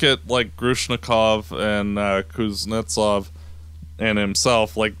you look at, like, Grushnikov and Kuznetsov and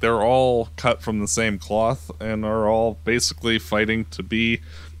himself, like, they're all cut from the same cloth and are all basically fighting to be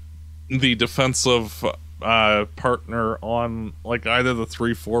the defensive partner on, like, either the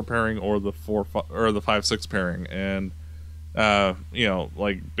 3-4 pairing or the 5-6 pairing, and you know,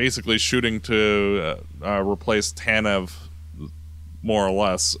 like, basically shooting to replace Tanev, more or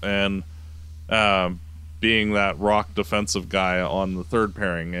less, and being that rock defensive guy on the third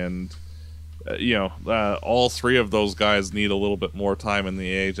pairing. And you know, all three of those guys need a little bit more time in the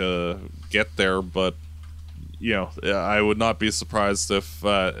A to get there, but, you know, I would not be surprised if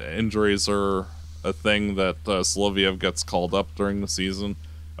injuries are a thing that Soloviev gets called up during the season.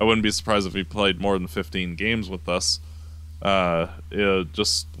 I wouldn't be surprised if he played more than 15 games with us.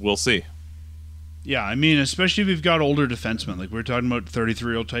 We'll see. Yeah, I mean, especially if you've got older defensemen, like we're talking about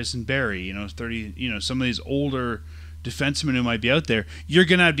 33-year-old Tyson Barrie, you know, some of these older defensemen who might be out there, you're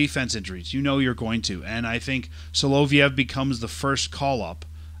going to have defense injuries. You know you're going to. And I think Soloviev becomes the first call-up.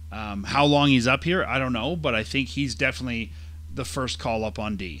 How long he's up here, I don't know, but I think he's definitely the first call-up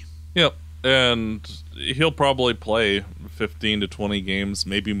on D. Yep, and he'll probably play 15 to 20 games,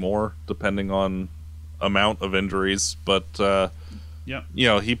 maybe more, depending on amount of injuries, but you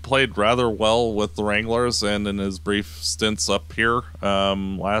know, he played rather well with the Wranglers and in his brief stints up here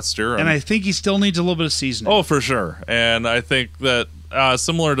last year, and I think he still needs a little bit of seasoning. Oh, for sure. And I think that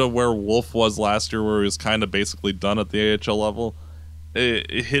similar to where Wolf was last year, where he was kind of basically done at the AHL level,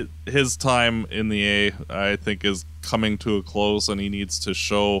 his time in the A, I think, is coming to a close, and he needs to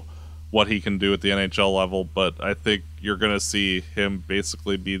show what he can do at the NHL level. But I think you're going to see him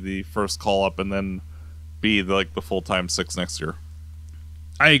basically be the first call-up and then be the full-time 6 next year.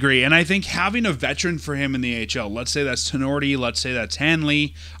 I agree, and I think having a veteran for him in the AHL, let's say that's Tenorti, let's say that's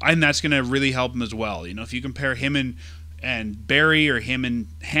Hanley, I think that's going to really help him as well. You know, if you compare him and Barrie, or him and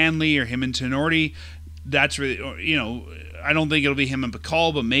Hanley, or him and Tenorti, that's really, you know, I don't think it'll be him and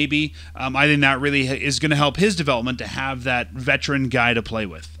Bacall, but maybe. I think that really is going to help his development to have that veteran guy to play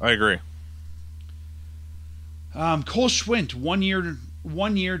with. I agree. Cole Schwindt, 1 year,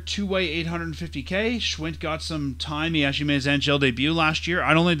 2-way, $850K. Schwindt got some time. He actually made his NHL debut last year.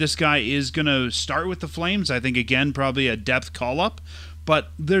 I don't think this guy is going to start with the Flames. I think, again, probably a depth call-up, but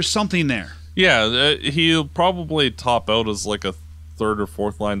there's something there. Yeah, he'll probably top out as like a third or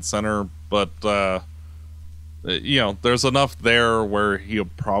fourth line center, but there's enough there where he'll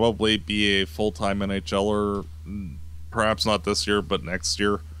probably be a full-time NHLer, perhaps not this year, but next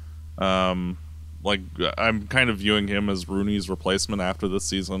year. I'm kind of viewing him as Rooney's replacement after this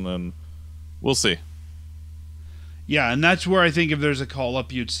season, and we'll see. Yeah, and that's where I think if there's a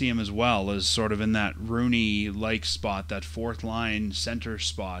call-up, you'd see him as well, as sort of in that Rooney-like spot, that fourth-line center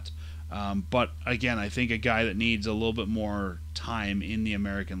spot. But again, I think a guy that needs a little bit more time in the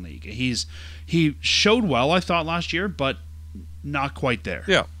American League. He showed well, I thought, last year, but not quite there.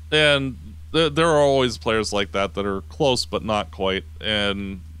 Yeah, and there are always players like that are close but not quite.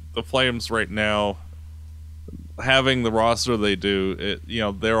 And the Flames right now, having the roster they do,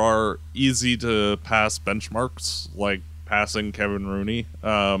 there are easy to pass benchmarks like passing Kevin Rooney.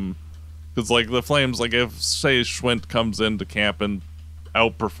 Because like the Flames, like if say Schwint comes into camp and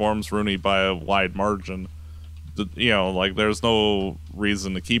outperforms Rooney by a wide margin, there's no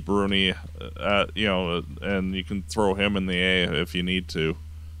reason to keep Rooney, and you can throw him in the A if you need to.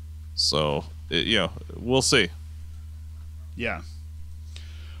 So, we'll see. Yeah.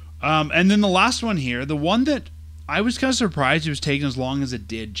 And then the last one here, the one that I was kind of surprised it was taking as long as it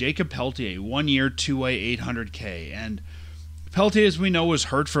did, Jacob Peltier, 1 year, 2-way, $800K. And Peltier, as we know, was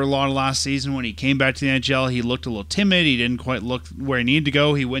hurt for a lot of last season. When he came back to the NHL, he looked a little timid. He didn't quite look where he needed to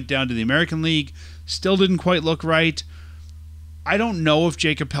go. He went down to the American League, still didn't quite look right. I don't know if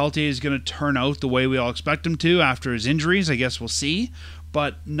Jacob Peltier is going to turn out the way we all expect him to after his injuries. I guess we'll see.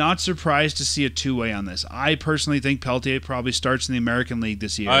 But not surprised to see a two-way on this. I personally think Peltier probably starts in the American League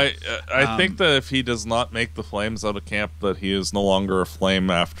this year. I think that if he does not make the Flames out of camp, that he is no longer a Flame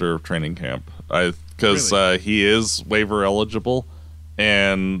after training camp. Because really? He is waiver eligible,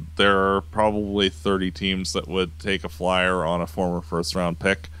 and there are probably 30 teams that would take a flyer on a former first-round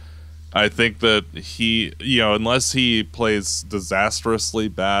pick. I think that he, unless he plays disastrously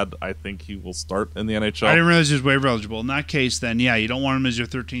bad, I think he will start in the NHL. I didn't realize he was waiver eligible. In that case, then, yeah, you don't want him as your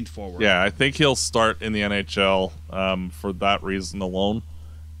 13th forward. Yeah, I think he'll start in the NHL for that reason alone.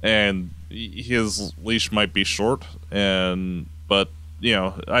 And his leash might be short, but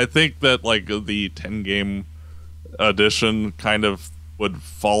I think that like the 10-game addition kind of would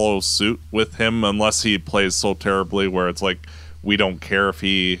follow suit with him, unless he plays so terribly where it's like, we don't care if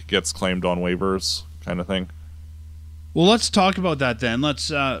he gets claimed on waivers, kind of thing. Well, let's talk about that then.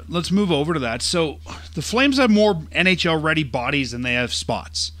 Let's move over to that. So the Flames have more NHL-ready bodies than they have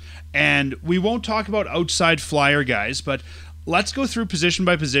spots. And we won't talk about outside flyer guys, but let's go through position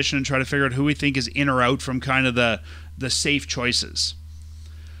by position and try to figure out who we think is in or out from kind of the safe choices.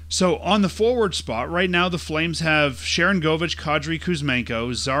 So on the forward spot, right now the Flames have Sharon Govich, Kadri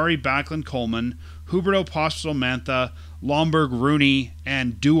Kuzmenko, Zari, Backlund, Coleman, Huberdeau, Pospisil, Mantha, Lomberg, Rooney,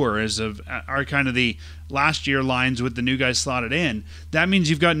 and Dewar are kind of the last year lines with the new guys slotted in. That means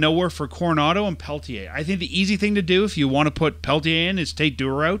you've got nowhere for Coronado and Peltier. I think the easy thing to do if you want to put Peltier in is take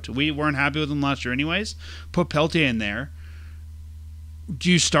Dewar out. We weren't happy with him last year anyways. Put Peltier in there. Do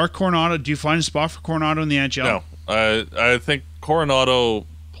you start Coronado? Do you find a spot for Coronado in the NHL? No. I think Coronado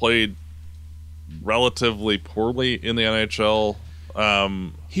played relatively poorly in the NHL.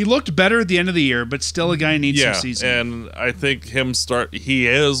 He looked better at the end of the year, but still a guy who needs some season. And I think he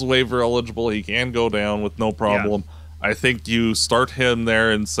is waiver eligible. He can go down with no problem. Yeah. I think you start him there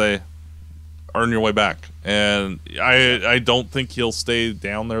and say, earn your way back. And I don't think he'll stay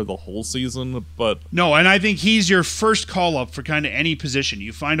down there the whole season, but no, and I think he's your first call up for kind of any position.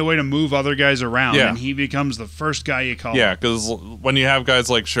 You find a way to move other guys around, and he becomes the first guy you call up. Yeah, because when you have guys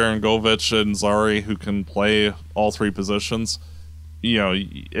like Sharon Govich and Zari who can play all three positions,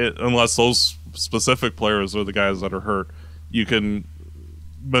 unless those specific players are the guys that are hurt, you can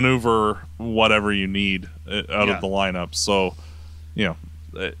maneuver whatever you need out of the lineup. So, yeah.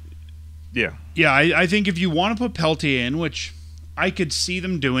 Yeah, I think if you want to put Peltier in, which I could see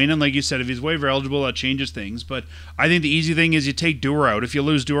them doing, and like you said, if he's waiver eligible, that changes things. But I think the easy thing is you take Dewar out. If you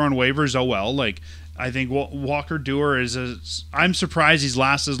lose Dewar on waivers, oh well. Like, I think Walker Dewar I'm surprised he's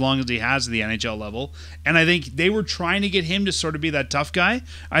lasted as long as he has at the NHL level. And I think they were trying to get him to sort of be that tough guy.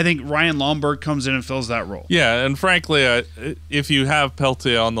 I think Ryan Lomberg comes in and fills that role. Yeah, and frankly, if you have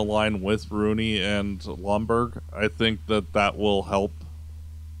Peltier on the line with Rooney and Lomberg, I think that will help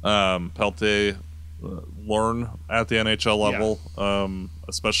Peltier learn at the NHL level,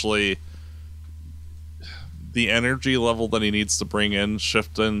 especially the energy level that he needs to bring in,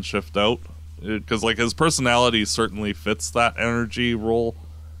 shift out. Because like his personality certainly fits that energy role.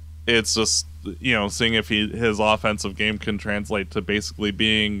 It's just seeing if his offensive game can translate to basically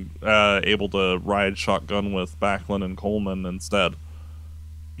being able to ride shotgun with Backlund and Coleman instead.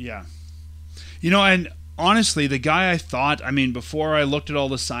 Yeah. And honestly, the guy I thought, before I looked at all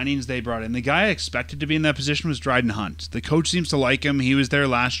the signings they brought in, the guy I expected to be in that position was Dryden Hunt. The coach seems to like him. He was there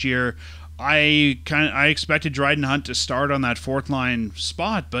last year. I expected Dryden Hunt to start on that fourth line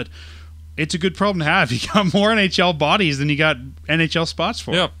spot, but it's a good problem to have. You got more NHL bodies than you got NHL spots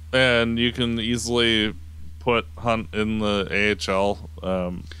for. Yep, and you can easily put Hunt in the AHL.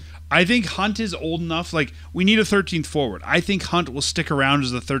 I think Hunt is old enough. Like, we need a 13th forward. I think Hunt will stick around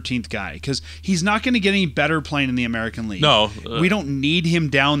as the 13th guy because he's not going to get any better playing in the American League. No. We don't need him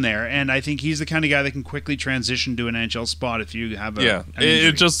down there, and I think he's the kind of guy that can quickly transition to an NHL spot if you have an injury.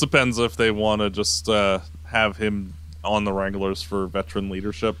 It just depends if they want to just have him on the Wranglers for veteran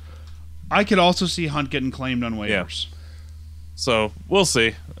leadership. I could also see Hunt getting claimed on waivers. Yeah. So, we'll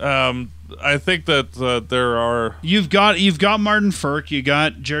see. I think that there are... You've got Martin Ferk, you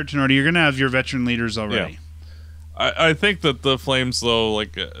got Jared Tenorti. You're going to have your veteran leaders already. Yeah. I think that the Flames, though,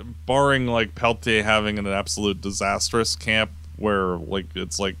 like barring like Peltier having an absolute disastrous camp where like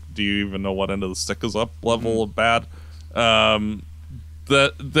it's like, do you even know what end of the stick is up level of bad?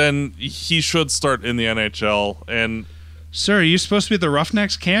 Then he should start in the NHL. And sir, are you supposed to be at the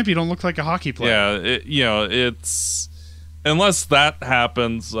Roughnecks camp? You don't look like a hockey player. Yeah, it's... Unless that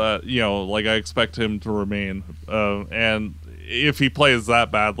happens, like I expect him to remain. And if he plays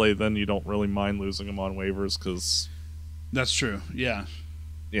that badly, then you don't really mind losing him on waivers because... That's true, yeah.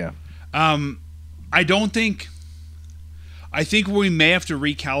 Yeah. I think we may have to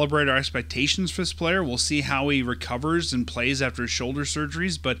recalibrate our expectations for this player. We'll see how he recovers and plays after his shoulder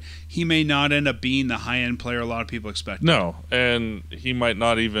surgeries, but he may not end up being the high-end player a lot of people expect. No, and he might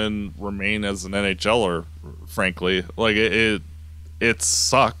not even remain as an NHLer, frankly. Like, it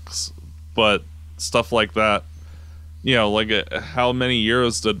sucks, but stuff like that, how many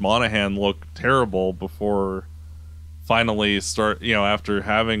years did Monahan look terrible before finally after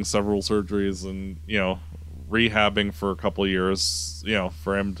having several surgeries and, rehabbing for a couple of years,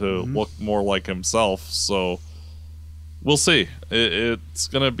 for him to look more like himself. So we'll see. It's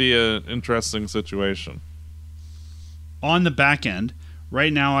going to be an interesting situation. On the back end,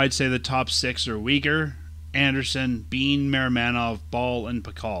 right now I'd say the top six are Uyghur, Anderson, Bean, Maramanov, Ball, and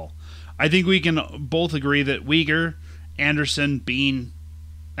Pakal. I think we can both agree that Uyghur, Anderson, Bean,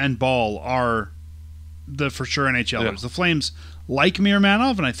 and Ball are the for sure NHLers. Yeah. The Flames like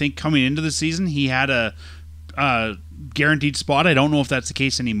Miramanov, and I think coming into the season he had a guaranteed spot. I don't know if that's the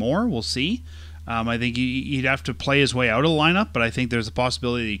case anymore. We'll see. I think he'd have to play his way out of the lineup, but I think there's a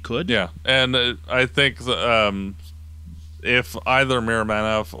possibility he could. Yeah, and I think if either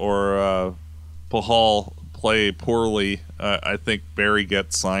Miramanov or Pahal play poorly, I think Barrie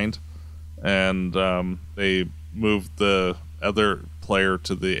gets signed, and they move the other player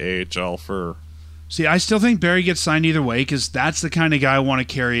to the AHL for... See, I still think Barrie gets signed either way because that's the kind of guy I want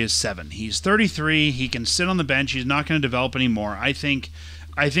to carry as 7. He's 33. He can sit on the bench. He's not going to develop anymore. I think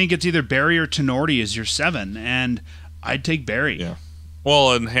it's either Barrie or Tenorti as your 7, and I'd take Barrie. Yeah.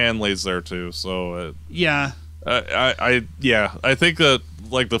 Well, and Hanley's there too, so... yeah. I think that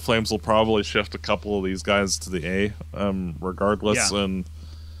like the Flames will probably shift a couple of these guys to the A, regardless. Yeah. And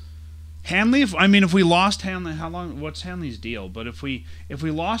Hanley, if we lost Hanley, what's Hanley's deal? But if we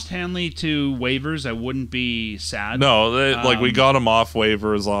lost Hanley to waivers, I wouldn't be sad. No, we got him off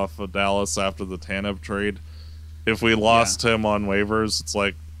waivers off of Dallas after the Tanev trade. If we lost him on waivers, it's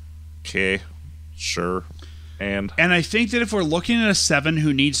like, okay, sure. And I think that if we're looking at a 7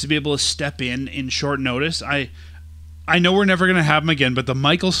 who needs to be able to step in short notice, I know we're never going to have him again, but the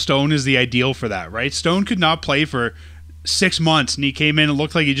Michael Stone is the ideal for that, right? Stone could not play for 6 months, and he came in and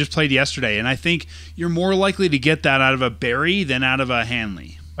looked like he just played yesterday. And I think you're more likely to get that out of a Barrie than out of a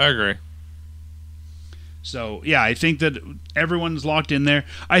Hanley. I agree. So, yeah, I think that everyone's locked in there.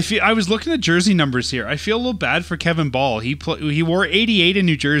 I was looking at jersey numbers here. I feel a little bad for Kevin Ball. He wore 88 in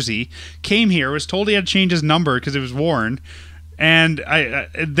New Jersey, came here, was told he had to change his number because it was worn, and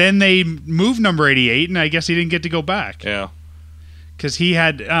then they moved number 88, and I guess he didn't get to go back. Yeah. Because he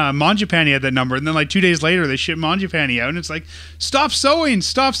had Mangiapane had that number, and then like 2 days later they shipped Mangiapane out, and it's like, stop sewing.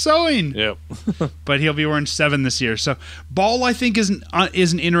 Yep. But he'll be wearing 7 this year. So Ball, I think, is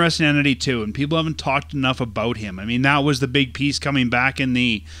an interesting entity too, and people haven't talked enough about him. I mean, that was the big piece coming back in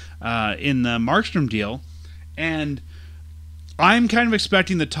the Markstrom deal, and I'm kind of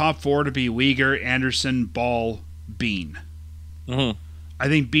expecting the top 4 to be Uyghur, Anderson, Ball, Bean. Mm-hmm. I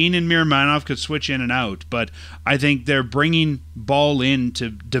think Bean and Miramanov could switch in and out, but I think they're bringing Ball in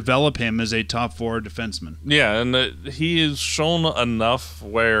to develop him as a top 4 defenseman. Yeah, and he has shown enough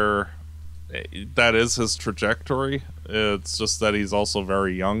where that is his trajectory. It's just that he's also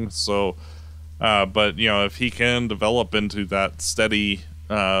very young. So, but if he can develop into that steady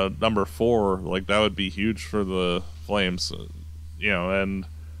number 4, like that would be huge for the Flames, and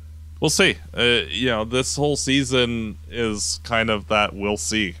we'll see. This whole season is kind of that we'll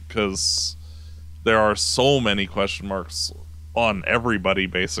see, because there are so many question marks on everybody,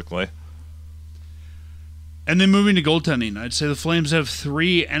 basically. And then moving to goaltending, I'd say the Flames have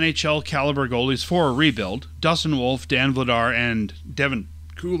 3 NHL caliber goalies for a rebuild: Dustin Wolf, Dan Vladar, and Devin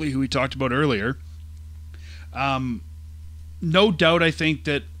Cooley, who we talked about earlier. No doubt, I think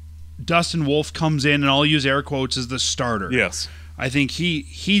that Dustin Wolf comes in, and I'll use air quotes, as the starter. Yes. I think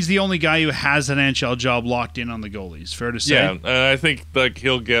he's the only guy who has an NHL job locked in on the goalies. Fair to say? Yeah, and I think like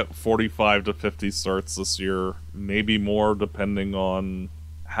he'll get 45 to 50 starts this year, maybe more, depending on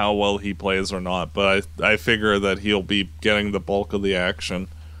how well he plays or not. But I figure that he'll be getting the bulk of the action,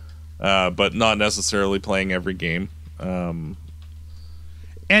 but not necessarily playing every game. And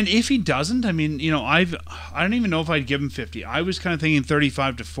if he doesn't, I mean, I don't even know if I'd give him 50. I was kind of thinking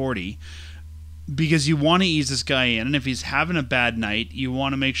 35 to 40. Because you want to ease this guy in, and if he's having a bad night, you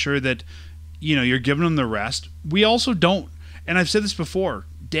want to make sure that you're giving him the rest. We also don't, and I've said this before,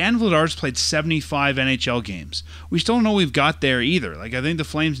 Dan Vladar's played 75 NHL games. We still don't know we've got there either. Like, I think the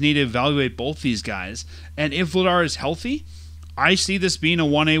Flames need to evaluate both these guys, and if Vladar is healthy, I see this being a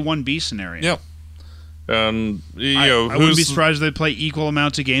 1A, 1B scenario. Yeah. And I wouldn't be surprised if they play equal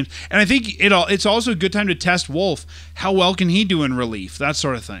amounts of games. And I think it's also a good time to test Wolf. How well can he do in relief? That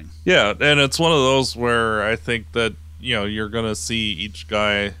sort of thing. Yeah, and it's one of those where I think that you're gonna see each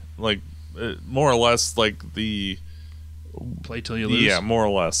guy like more or less like the play till you lose. Yeah, more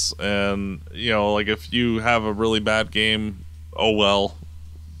or less. And like if you have a really bad game, oh well,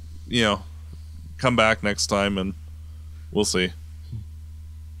 come back next time and we'll see.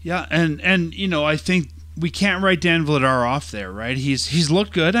 Yeah, and I think we can't write Dan Vladar off there, right? He's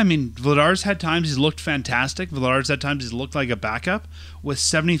looked good. I mean, Vladar's had times he's looked fantastic. Vladar's had times he's looked like a backup. With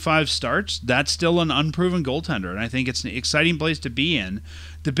 75 starts, that's still an unproven goaltender, and I think it's an exciting place to be in.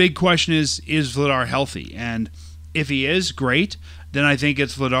 The big question is Vladar healthy? And if he is, great. Then I think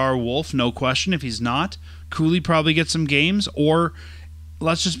it's Vladar Wolf, no question. If he's not, Cooley probably gets some games, or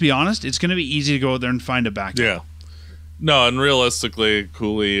let's just be honest, it's going to be easy to go out there and find a backup. Yeah. No, and realistically,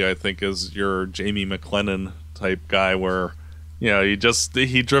 Cooley, I think, is your Jamie McLennan type guy where, he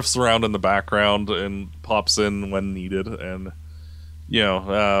drifts around in the background and pops in when needed. And,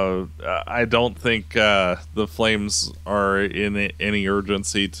 I don't think the Flames are in any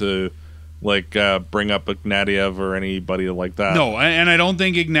urgency to, bring up Ignatiev or anybody like that. No, and I don't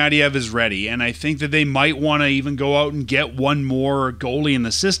think Ignatiev is ready. And I think that they might want to even go out and get one more goalie in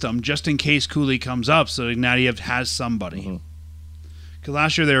the system just in case Cooley comes up, so Ignatiev has somebody. Because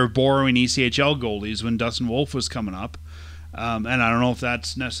last year they were borrowing ECHL goalies when Dustin Wolf was coming up. And I don't know if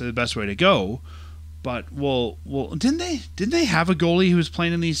that's necessarily the best way to go. But, well, didn't they have a goalie who was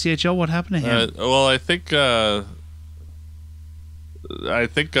playing in the ECHL? What happened to him? Well, I think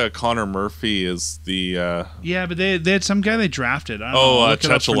Connor Murphy is the... Yeah, but they had some guy they drafted. I don't know. Look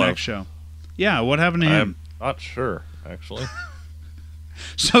it up for next show. Yeah, what happened to him? I'm not sure, actually.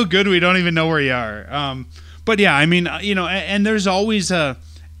 So good we don't even know where you are. But yeah, I mean, and there's always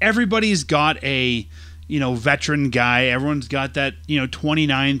everybody's got a, veteran guy. Everyone's got that,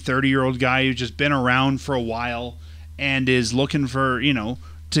 29, 30-year-old guy who's just been around for a while and is looking for,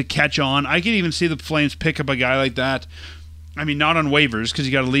 to catch on. I can even see the Flames pick up a guy like that. I mean, not on waivers because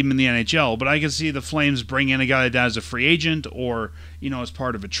you got to leave him in the NHL, but I can see the Flames bring in a guy like that as a free agent or, as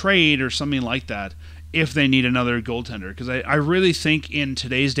part of a trade or something like that if they need another goaltender. Because I really think in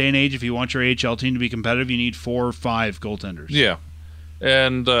today's day and age, if you want your AHL team to be competitive, you need 4 or 5 goaltenders. Yeah.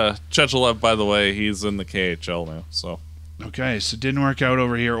 And Chechelev, by the way, he's in the KHL now, so... Okay, so didn't work out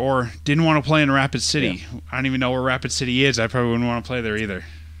over here, or didn't want to play in Rapid City. Yeah. I don't even know where Rapid City is. I probably wouldn't want to play there either.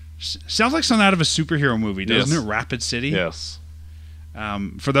 Sounds like something out of a superhero movie, doesn't it? Rapid City? Yes.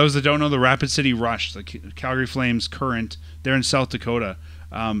 For those that don't know, the Rapid City Rush, the Calgary Flames current, they're in South Dakota,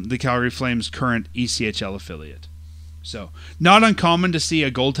 the Calgary Flames current ECHL affiliate. So, not uncommon to see a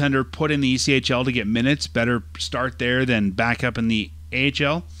goaltender put in the ECHL to get minutes. Better start there than back up in the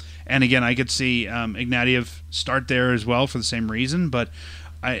AHL. And again, I could see Ignatiev start there as well for the same reason. But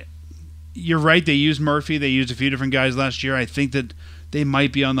you're right, they used Murphy. They used a few different guys last year. I think that they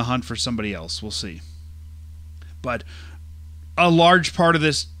might be on the hunt for somebody else. We'll see. But a large part of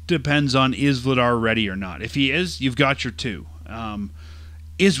this depends on is Vladar ready or not. If he is, you've got your 2.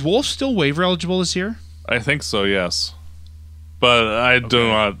 Is Wolf still waiver eligible this year? I think so, yes. But I do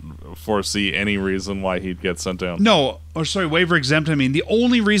not foresee any reason why he'd get sent down. No, waiver exempt. I mean, the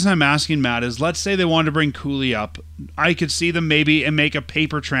only reason I'm asking, Matt, is let's say they wanted to bring Cooley up. I could see them maybe and make a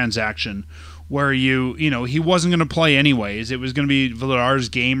paper transaction where he wasn't going to play anyways. It was going to be Vladar's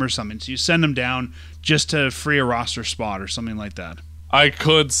game or something. So you send him down just to free a roster spot or something like that. I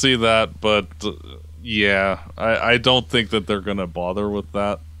could see that, but yeah, I don't think that they're going to bother with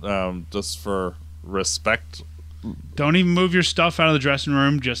that, just for respect. Don't even move your stuff out of the dressing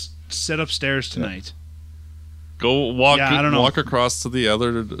room. Just sit upstairs tonight. Go walk across to the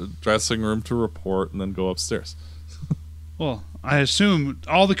other dressing room to report, and then go upstairs. Well, I assume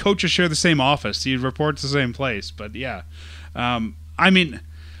all the coaches share the same office. You report to the same place, but yeah. I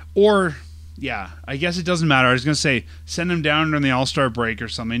guess it doesn't matter. I was going to say, send him down during the All-Star break or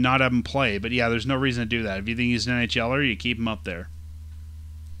something, not have him play. But yeah, there's no reason to do that. If you think he's an NHLer, you keep him up there.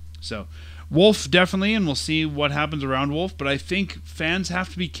 So, Wolf definitely, and we'll see what happens around Wolf. But I think fans have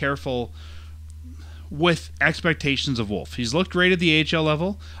to be careful with expectations of Wolf. He's looked great at the AHL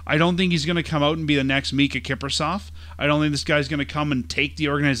level. I don't think he's going to come out and be the next Mika Kiprusoff. I don't think this guy's going to come and take the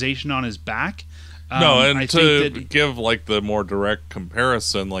organization on his back. No, and to give like the more direct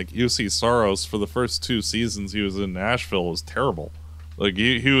comparison, like UC Soros for the first 2 seasons he was in Nashville was terrible. Like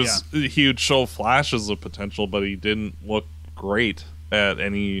he would show flashes of potential, but he didn't look great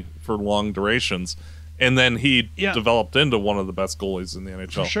for long durations. And then he developed into one of the best goalies in the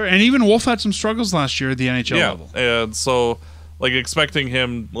NHL. For sure, and even Wolf had some struggles last year at the NHL level. And so like expecting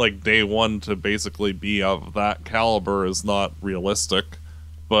him like day one to basically be of that caliber is not realistic.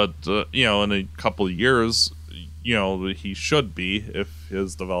 But, in a couple of years, he should be if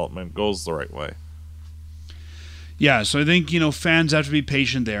his development goes the right way. Yeah, so I think, fans have to be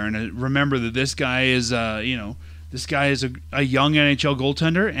patient there. And remember that this guy is, a young NHL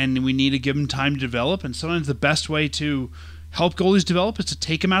goaltender, and we need to give him time to develop. And sometimes the best way to help goalies develop is to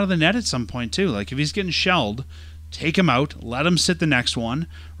take him out of the net at some point, too. Like, if he's getting shelled, take him out, let him sit the next one,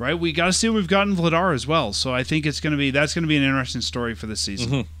 right? We got to see what we've got in Vladar as well. So I think that's going to be an interesting story for this season.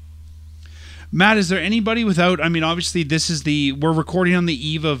 Mm-hmm. Matt, is there anybody obviously we're recording on the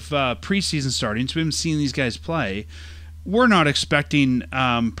eve of preseason starting, so we haven't seen these guys play. We're not expecting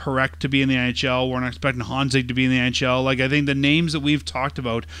Perek to be in the NHL. We're not expecting Honzig to be in the NHL. Like, I think the names that we've talked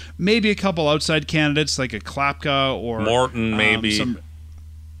about, maybe a couple outside candidates like a Klapka or Morton, maybe.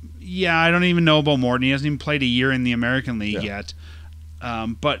 Yeah, I don't even know about Morton. He hasn't even played a year in the American League yet.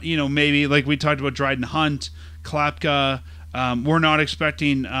 But, maybe like we talked about Dryden Hunt, Klapka. We're not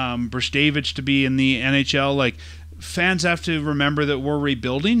expecting Brzdevich to be in the NHL. Like, fans have to remember that we're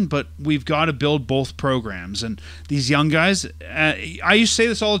rebuilding, but we've got to build both programs. And these young guys, I used to say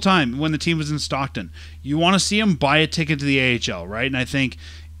this all the time when the team was in Stockton. You want to see them, buy a ticket to the AHL, right? And I think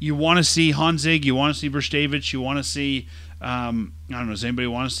you want to see Honzig, you want to see Brzdevich, you want to see... I don't know, does anybody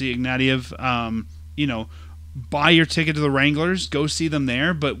want to see Ignatiev? Buy your ticket to the Wranglers, go see them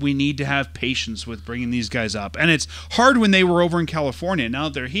there, but we need to have patience with bringing these guys up. And it's hard when they were over in California. Now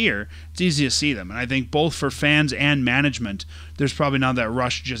that they're here, it's easy to see them. And I think both for fans and management, there's probably not that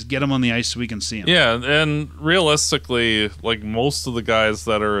rush to just get them on the ice so we can see them. Yeah, and realistically, like most of the guys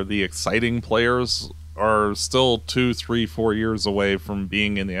that are the exciting players are still 2, 3, 4 years away from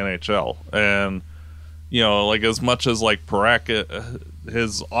being in the NHL. And like as much as like Perek,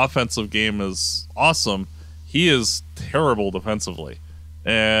 his offensive game is awesome, he is terrible defensively.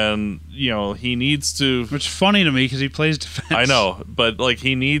 And, he needs to... Which is funny to me because he plays defense. I know, but like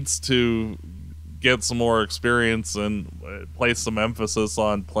he needs to get some more experience and place some emphasis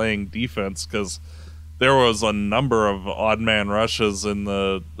on playing defense because there was a number of odd man rushes in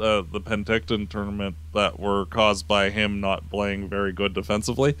the Penticton tournament that were caused by him not playing very good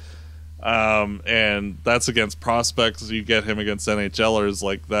defensively. And that's against prospects. You get him against NHLers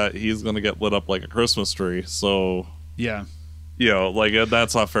like that, he's going to get lit up like a Christmas tree. So, yeah,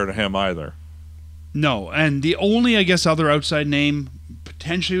 that's not fair to him either. No, and the only, I guess, other outside name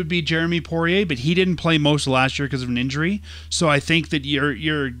potentially would be Jeremy Poirier, but he didn't play most of last year because of an injury. So I think that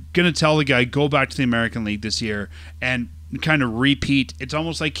you're going to tell the guy, go back to the American League this year and kind of repeat. It's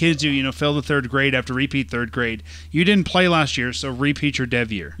almost like kids do, fail the third grade, have to repeat third grade. You didn't play last year, so repeat your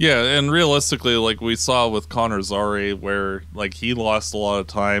dev year. Yeah, and realistically, like we saw with Connor Zary, where like he lost a lot of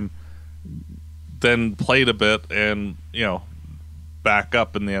time, then played a bit, and back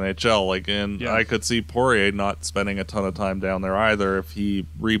up in the NHL. I could see Poirier not spending a ton of time down there either if he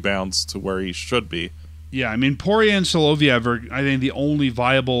rebounds to where he should be. Yeah, I mean Poirier and Soloviev are, I think, the only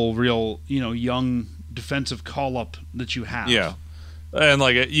viable, real, young defensive call-up that you have. Yeah, and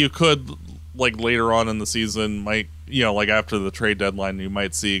like you could like later on in the season might like after the trade deadline you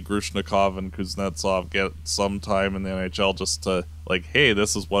might see Grushnikov and Kuznetsov get some time in the NHL just to like, hey,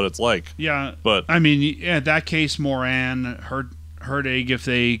 this is what it's like. Yeah, but I mean, in that case, Moran, Herdig if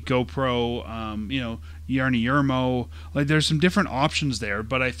they go pro. Yarny Yermo. Like, there's some different options there,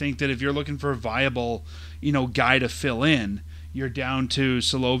 but I think that if you're looking for a viable, guy to fill in, you're down to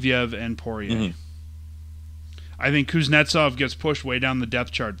Solovyev and Poirier. Mm-hmm. I think Kuznetsov gets pushed way down the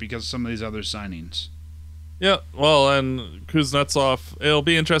depth chart because of some of these other signings. Yeah, well, and Kuznetsov, it'll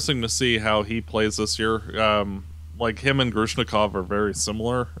be interesting to see how he plays this year. Like, him and Grushnikov are very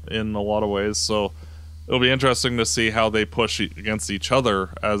similar in a lot of ways, so it'll be interesting to see how they push against each other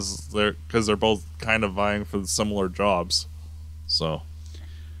because they're both kind of vying for similar jobs. So,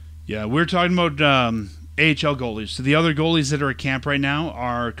 yeah, we're talking about AHL goalies. So the other goalies that are at camp right now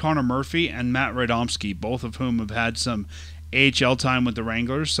are Connor Murphy and Matt Radomski, both of whom have had some AHL time with the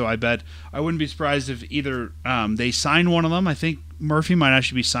Wranglers. So I bet I wouldn't be surprised if either they sign one of them. I think Murphy might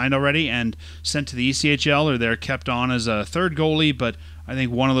actually be signed already and sent to the ECHL, or they're kept on as a third goalie, but I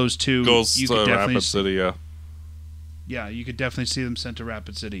think one of those two goes to Rapid City, yeah. Yeah, you could definitely see them sent to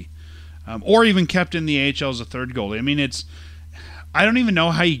Rapid City. Or even kept in the AHL as a third goalie. I mean, I don't even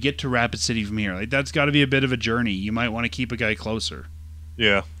know how you get to Rapid City from here. Like, that's got to be a bit of a journey. You might want to keep a guy closer.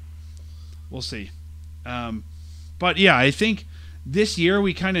 Yeah. We'll see. But, yeah, I think this year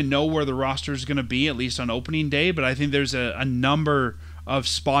we kind of know where the roster is going to be, at least on opening day, but I think there's a number of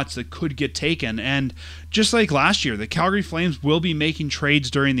spots that could get taken. And just like last year, the Calgary Flames will be making trades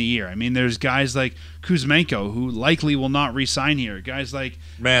during the year. I mean, there's guys like Kuzmenko, who likely will not re-sign here. Guys like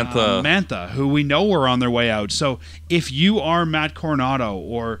Mantha, who we know are on their way out. So if you are Matt Coronado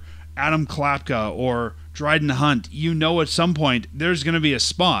or Adam Klapka or Dryden Hunt, at some point there's going to be a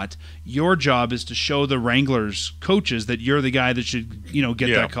spot. Your job is to show the Wranglers coaches that you're the guy that should, get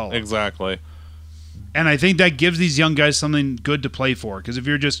that call. Exactly. And I think that gives these young guys something good to play for. Because if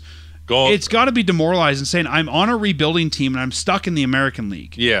you're just... it's got to be demoralizing saying, I'm on a rebuilding team and I'm stuck in the American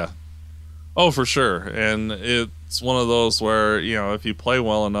League. Yeah. Oh, for sure. And it's one of those where, if you play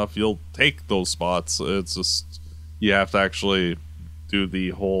well enough, you'll take those spots. It's just, you have to actually do the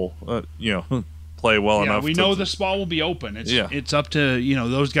whole, play well enough. We know the spot will be open. It's up to,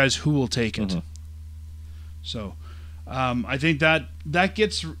 those guys who will take it. Mm-hmm. So... I think that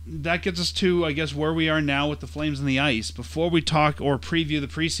gets us to, I guess, where we are now with the Flames on the ice. Before we talk or preview the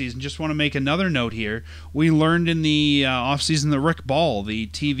preseason, just want to make another note here. We learned in the offseason that Rick Ball, the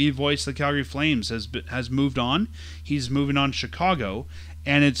TV voice of the Calgary Flames, has moved on. He's moving on to Chicago,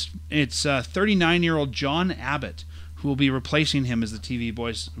 and it's 39-year-old John Abbott who will be replacing him as the TV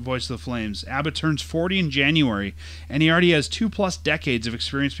voice of the Flames. Abbott turns 40 in January, and he already has 2+ decades of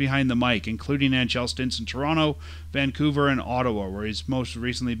experience behind the mic, including NHL stints in Toronto, Vancouver, and Ottawa, where he's most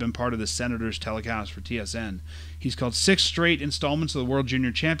recently been part of the Senators telecast for TSN. He's called 6 straight installments of the World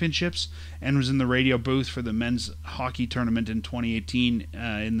Junior Championships and was in the radio booth for the men's hockey tournament in 2018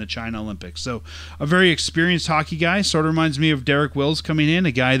 in the China Olympics. So a very experienced hockey guy. Sort of reminds me of Derek Wills coming in,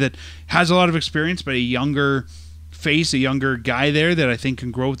 a guy that has a lot of experience, but a younger guy there that I think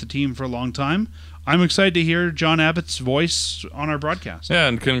can grow with the team for a long time. I'm excited to hear John Abbott's voice on our broadcast. Yeah,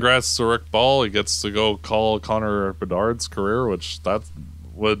 and congrats to Rick Ball. He gets to go call Connor Bedard's career, which that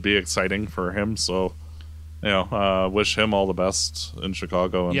would be exciting for him. So, wish him all the best in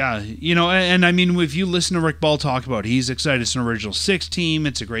Chicago. And I mean, if you listen to Rick Ball talk about it, he's excited. It's an original 6 team.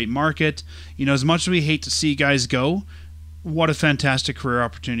 It's a great market. As much as we hate to see guys go, what a fantastic career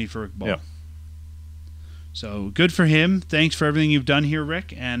opportunity for Rick Ball. Yeah. So good for him. Thanks for everything you've done here,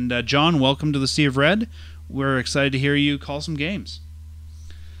 Rick. And John, welcome to the Sea of Red. We're excited to hear you call some games.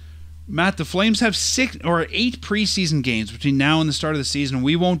 Matt, the Flames have 8 preseason games between now and the start of the season.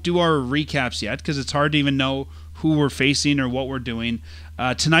 We won't do our recaps yet because it's hard to even know who we're facing or what we're doing.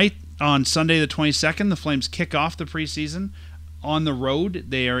 Tonight, on Sunday the 22nd, the Flames kick off the preseason on the road.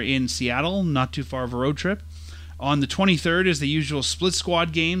 They are in Seattle, not too far of a road trip. On the 23rd is the usual split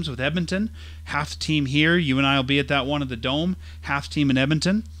squad games with Edmonton. Half the team here. You and I will be at that one at the Dome. Half the team in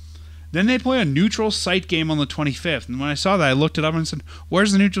Edmonton. Then they play a neutral site game on the 25th. And when I saw that, I looked it up and said,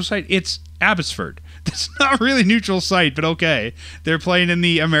 where's the neutral site? It's Abbotsford. That's not really neutral site, but okay. They're playing in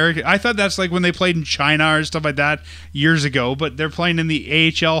the American... I thought that's like when they played in China or stuff like that years ago, but they're playing in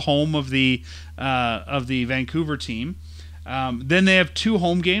the AHL home of the Vancouver team. Then they have 2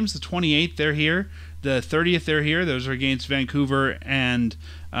 home games. The 28th, they're here. The 30th, they're here. Those are against Vancouver and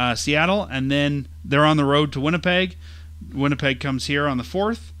Seattle. And then they're on the road to Winnipeg. Winnipeg comes here on the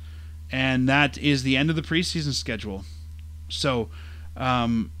 4th. And that is the end of the preseason schedule. So,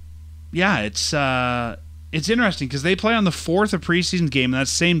 it's interesting because they play on the 4th of preseason game, and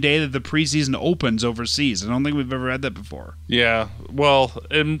that's the same day that the preseason opens overseas. I don't think we've ever had that before. Yeah, well,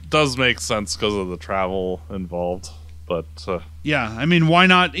 it does make sense because of the travel involved. But yeah, I mean, why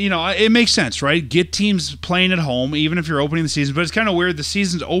not? It makes sense, right? Get teams playing at home, even if you're opening the season. But it's kind of weird. The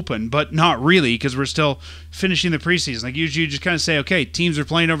season's open, but not really, because we're still finishing the preseason. Like, usually you just kind of say, okay, teams are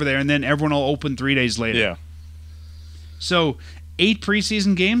playing over there, and then everyone will open 3 days later. yeah. So 8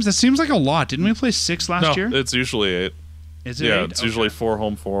 preseason games? That seems like a lot. Didn't we play 6 last year? It's usually 8. Is it 8? It's usually 4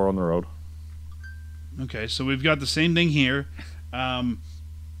 home, 4 on the road. Okay, so we've got the same thing here.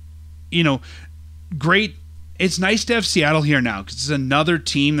 Great. It's nice to have Seattle here now because it's another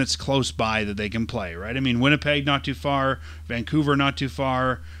team that's close by that they can play, right? I mean, Winnipeg not too far, Vancouver not too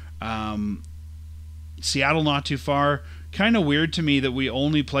far, Seattle not too far. Kind of weird to me that we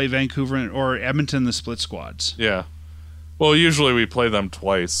only play Vancouver or Edmonton, the split squads. Yeah. Well, usually we play them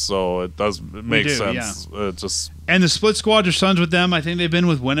twice, so it makes sense. Yeah. Just and the split squad are sons with them. I think they've been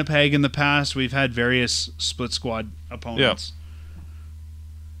with Winnipeg in the past. We've had various split squad opponents. Yeah.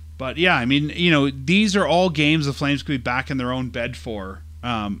 But yeah, I mean, these are all games the Flames could be back in their own bed for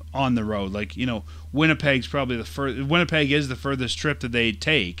on the road. Like, Winnipeg's probably Winnipeg is the furthest trip that they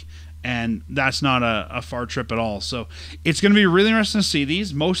take, and that's not a far trip at all. So it's going to be really interesting to see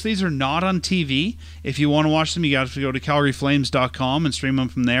these. Most of these are not on TV. If you want to watch them, you got to go to calgaryflames.com and stream them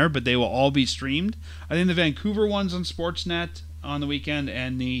from there, but they will all be streamed. I think the Vancouver one's on Sportsnet on the weekend,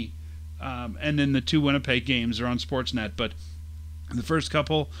 and then the 2 Winnipeg games are on Sportsnet, but the first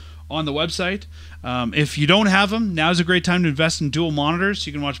couple on the website. If you don't have them, now's a great time to invest in dual monitors so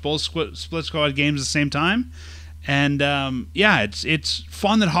you can watch both split squad games at the same time. And it's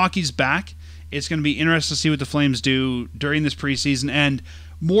fun that hockey's back. It's going to be interesting to see what the Flames do during this preseason, and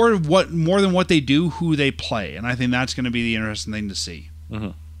more than what they do, who they play. And I think that's going to be the interesting thing to see.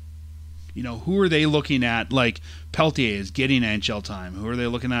 Mm-hmm. Who are they looking at? Like Peltier is getting NHL time. Who are they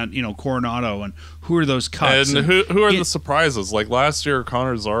looking at? Coronado, and who are those cuts? And who are the surprises? Like last year,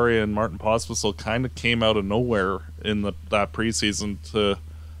 Connor Zary and Martin Pospisil kind of came out of nowhere in that preseason to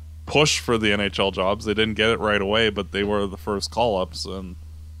push for the NHL jobs. They didn't get it right away, but they were the first call-ups, and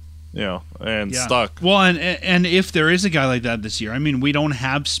stuck. Well, and if there is a guy like that this year, I mean, we don't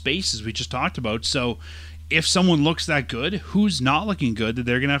have space, as we just talked about, so if someone looks that good, who's not looking good that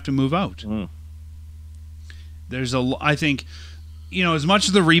they're going to have to move out? Mm. I think, as much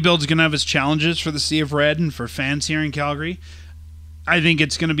as the rebuild is going to have its challenges for the Sea of Red and for fans here in Calgary, I think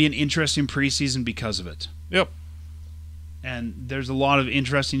it's going to be an interesting preseason because of it. Yep. And there's a lot of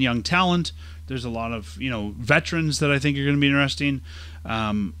interesting young talent. There's a lot of veterans that I think are going to be interesting.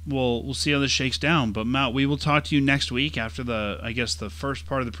 We'll see how this shakes down. But Matt, we will talk to you next week after the first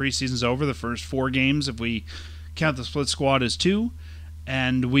part of the preseason's over, the first 4 games if we count the split squad as 2,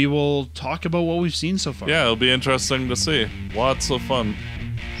 and we will talk about what we've seen so far. Yeah, it'll be interesting to see. Lots of fun.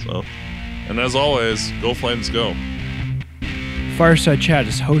 So, and as always, go Flames, go. Fireside Chat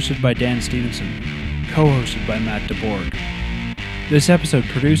is hosted by Dan Stevenson, co-hosted by Matt DeBorg. This episode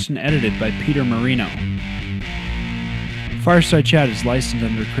produced and edited by Peter Marino. Fireside Chat is licensed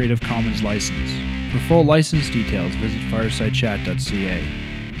under Creative Commons license. For full license details, visit firesidechat.ca.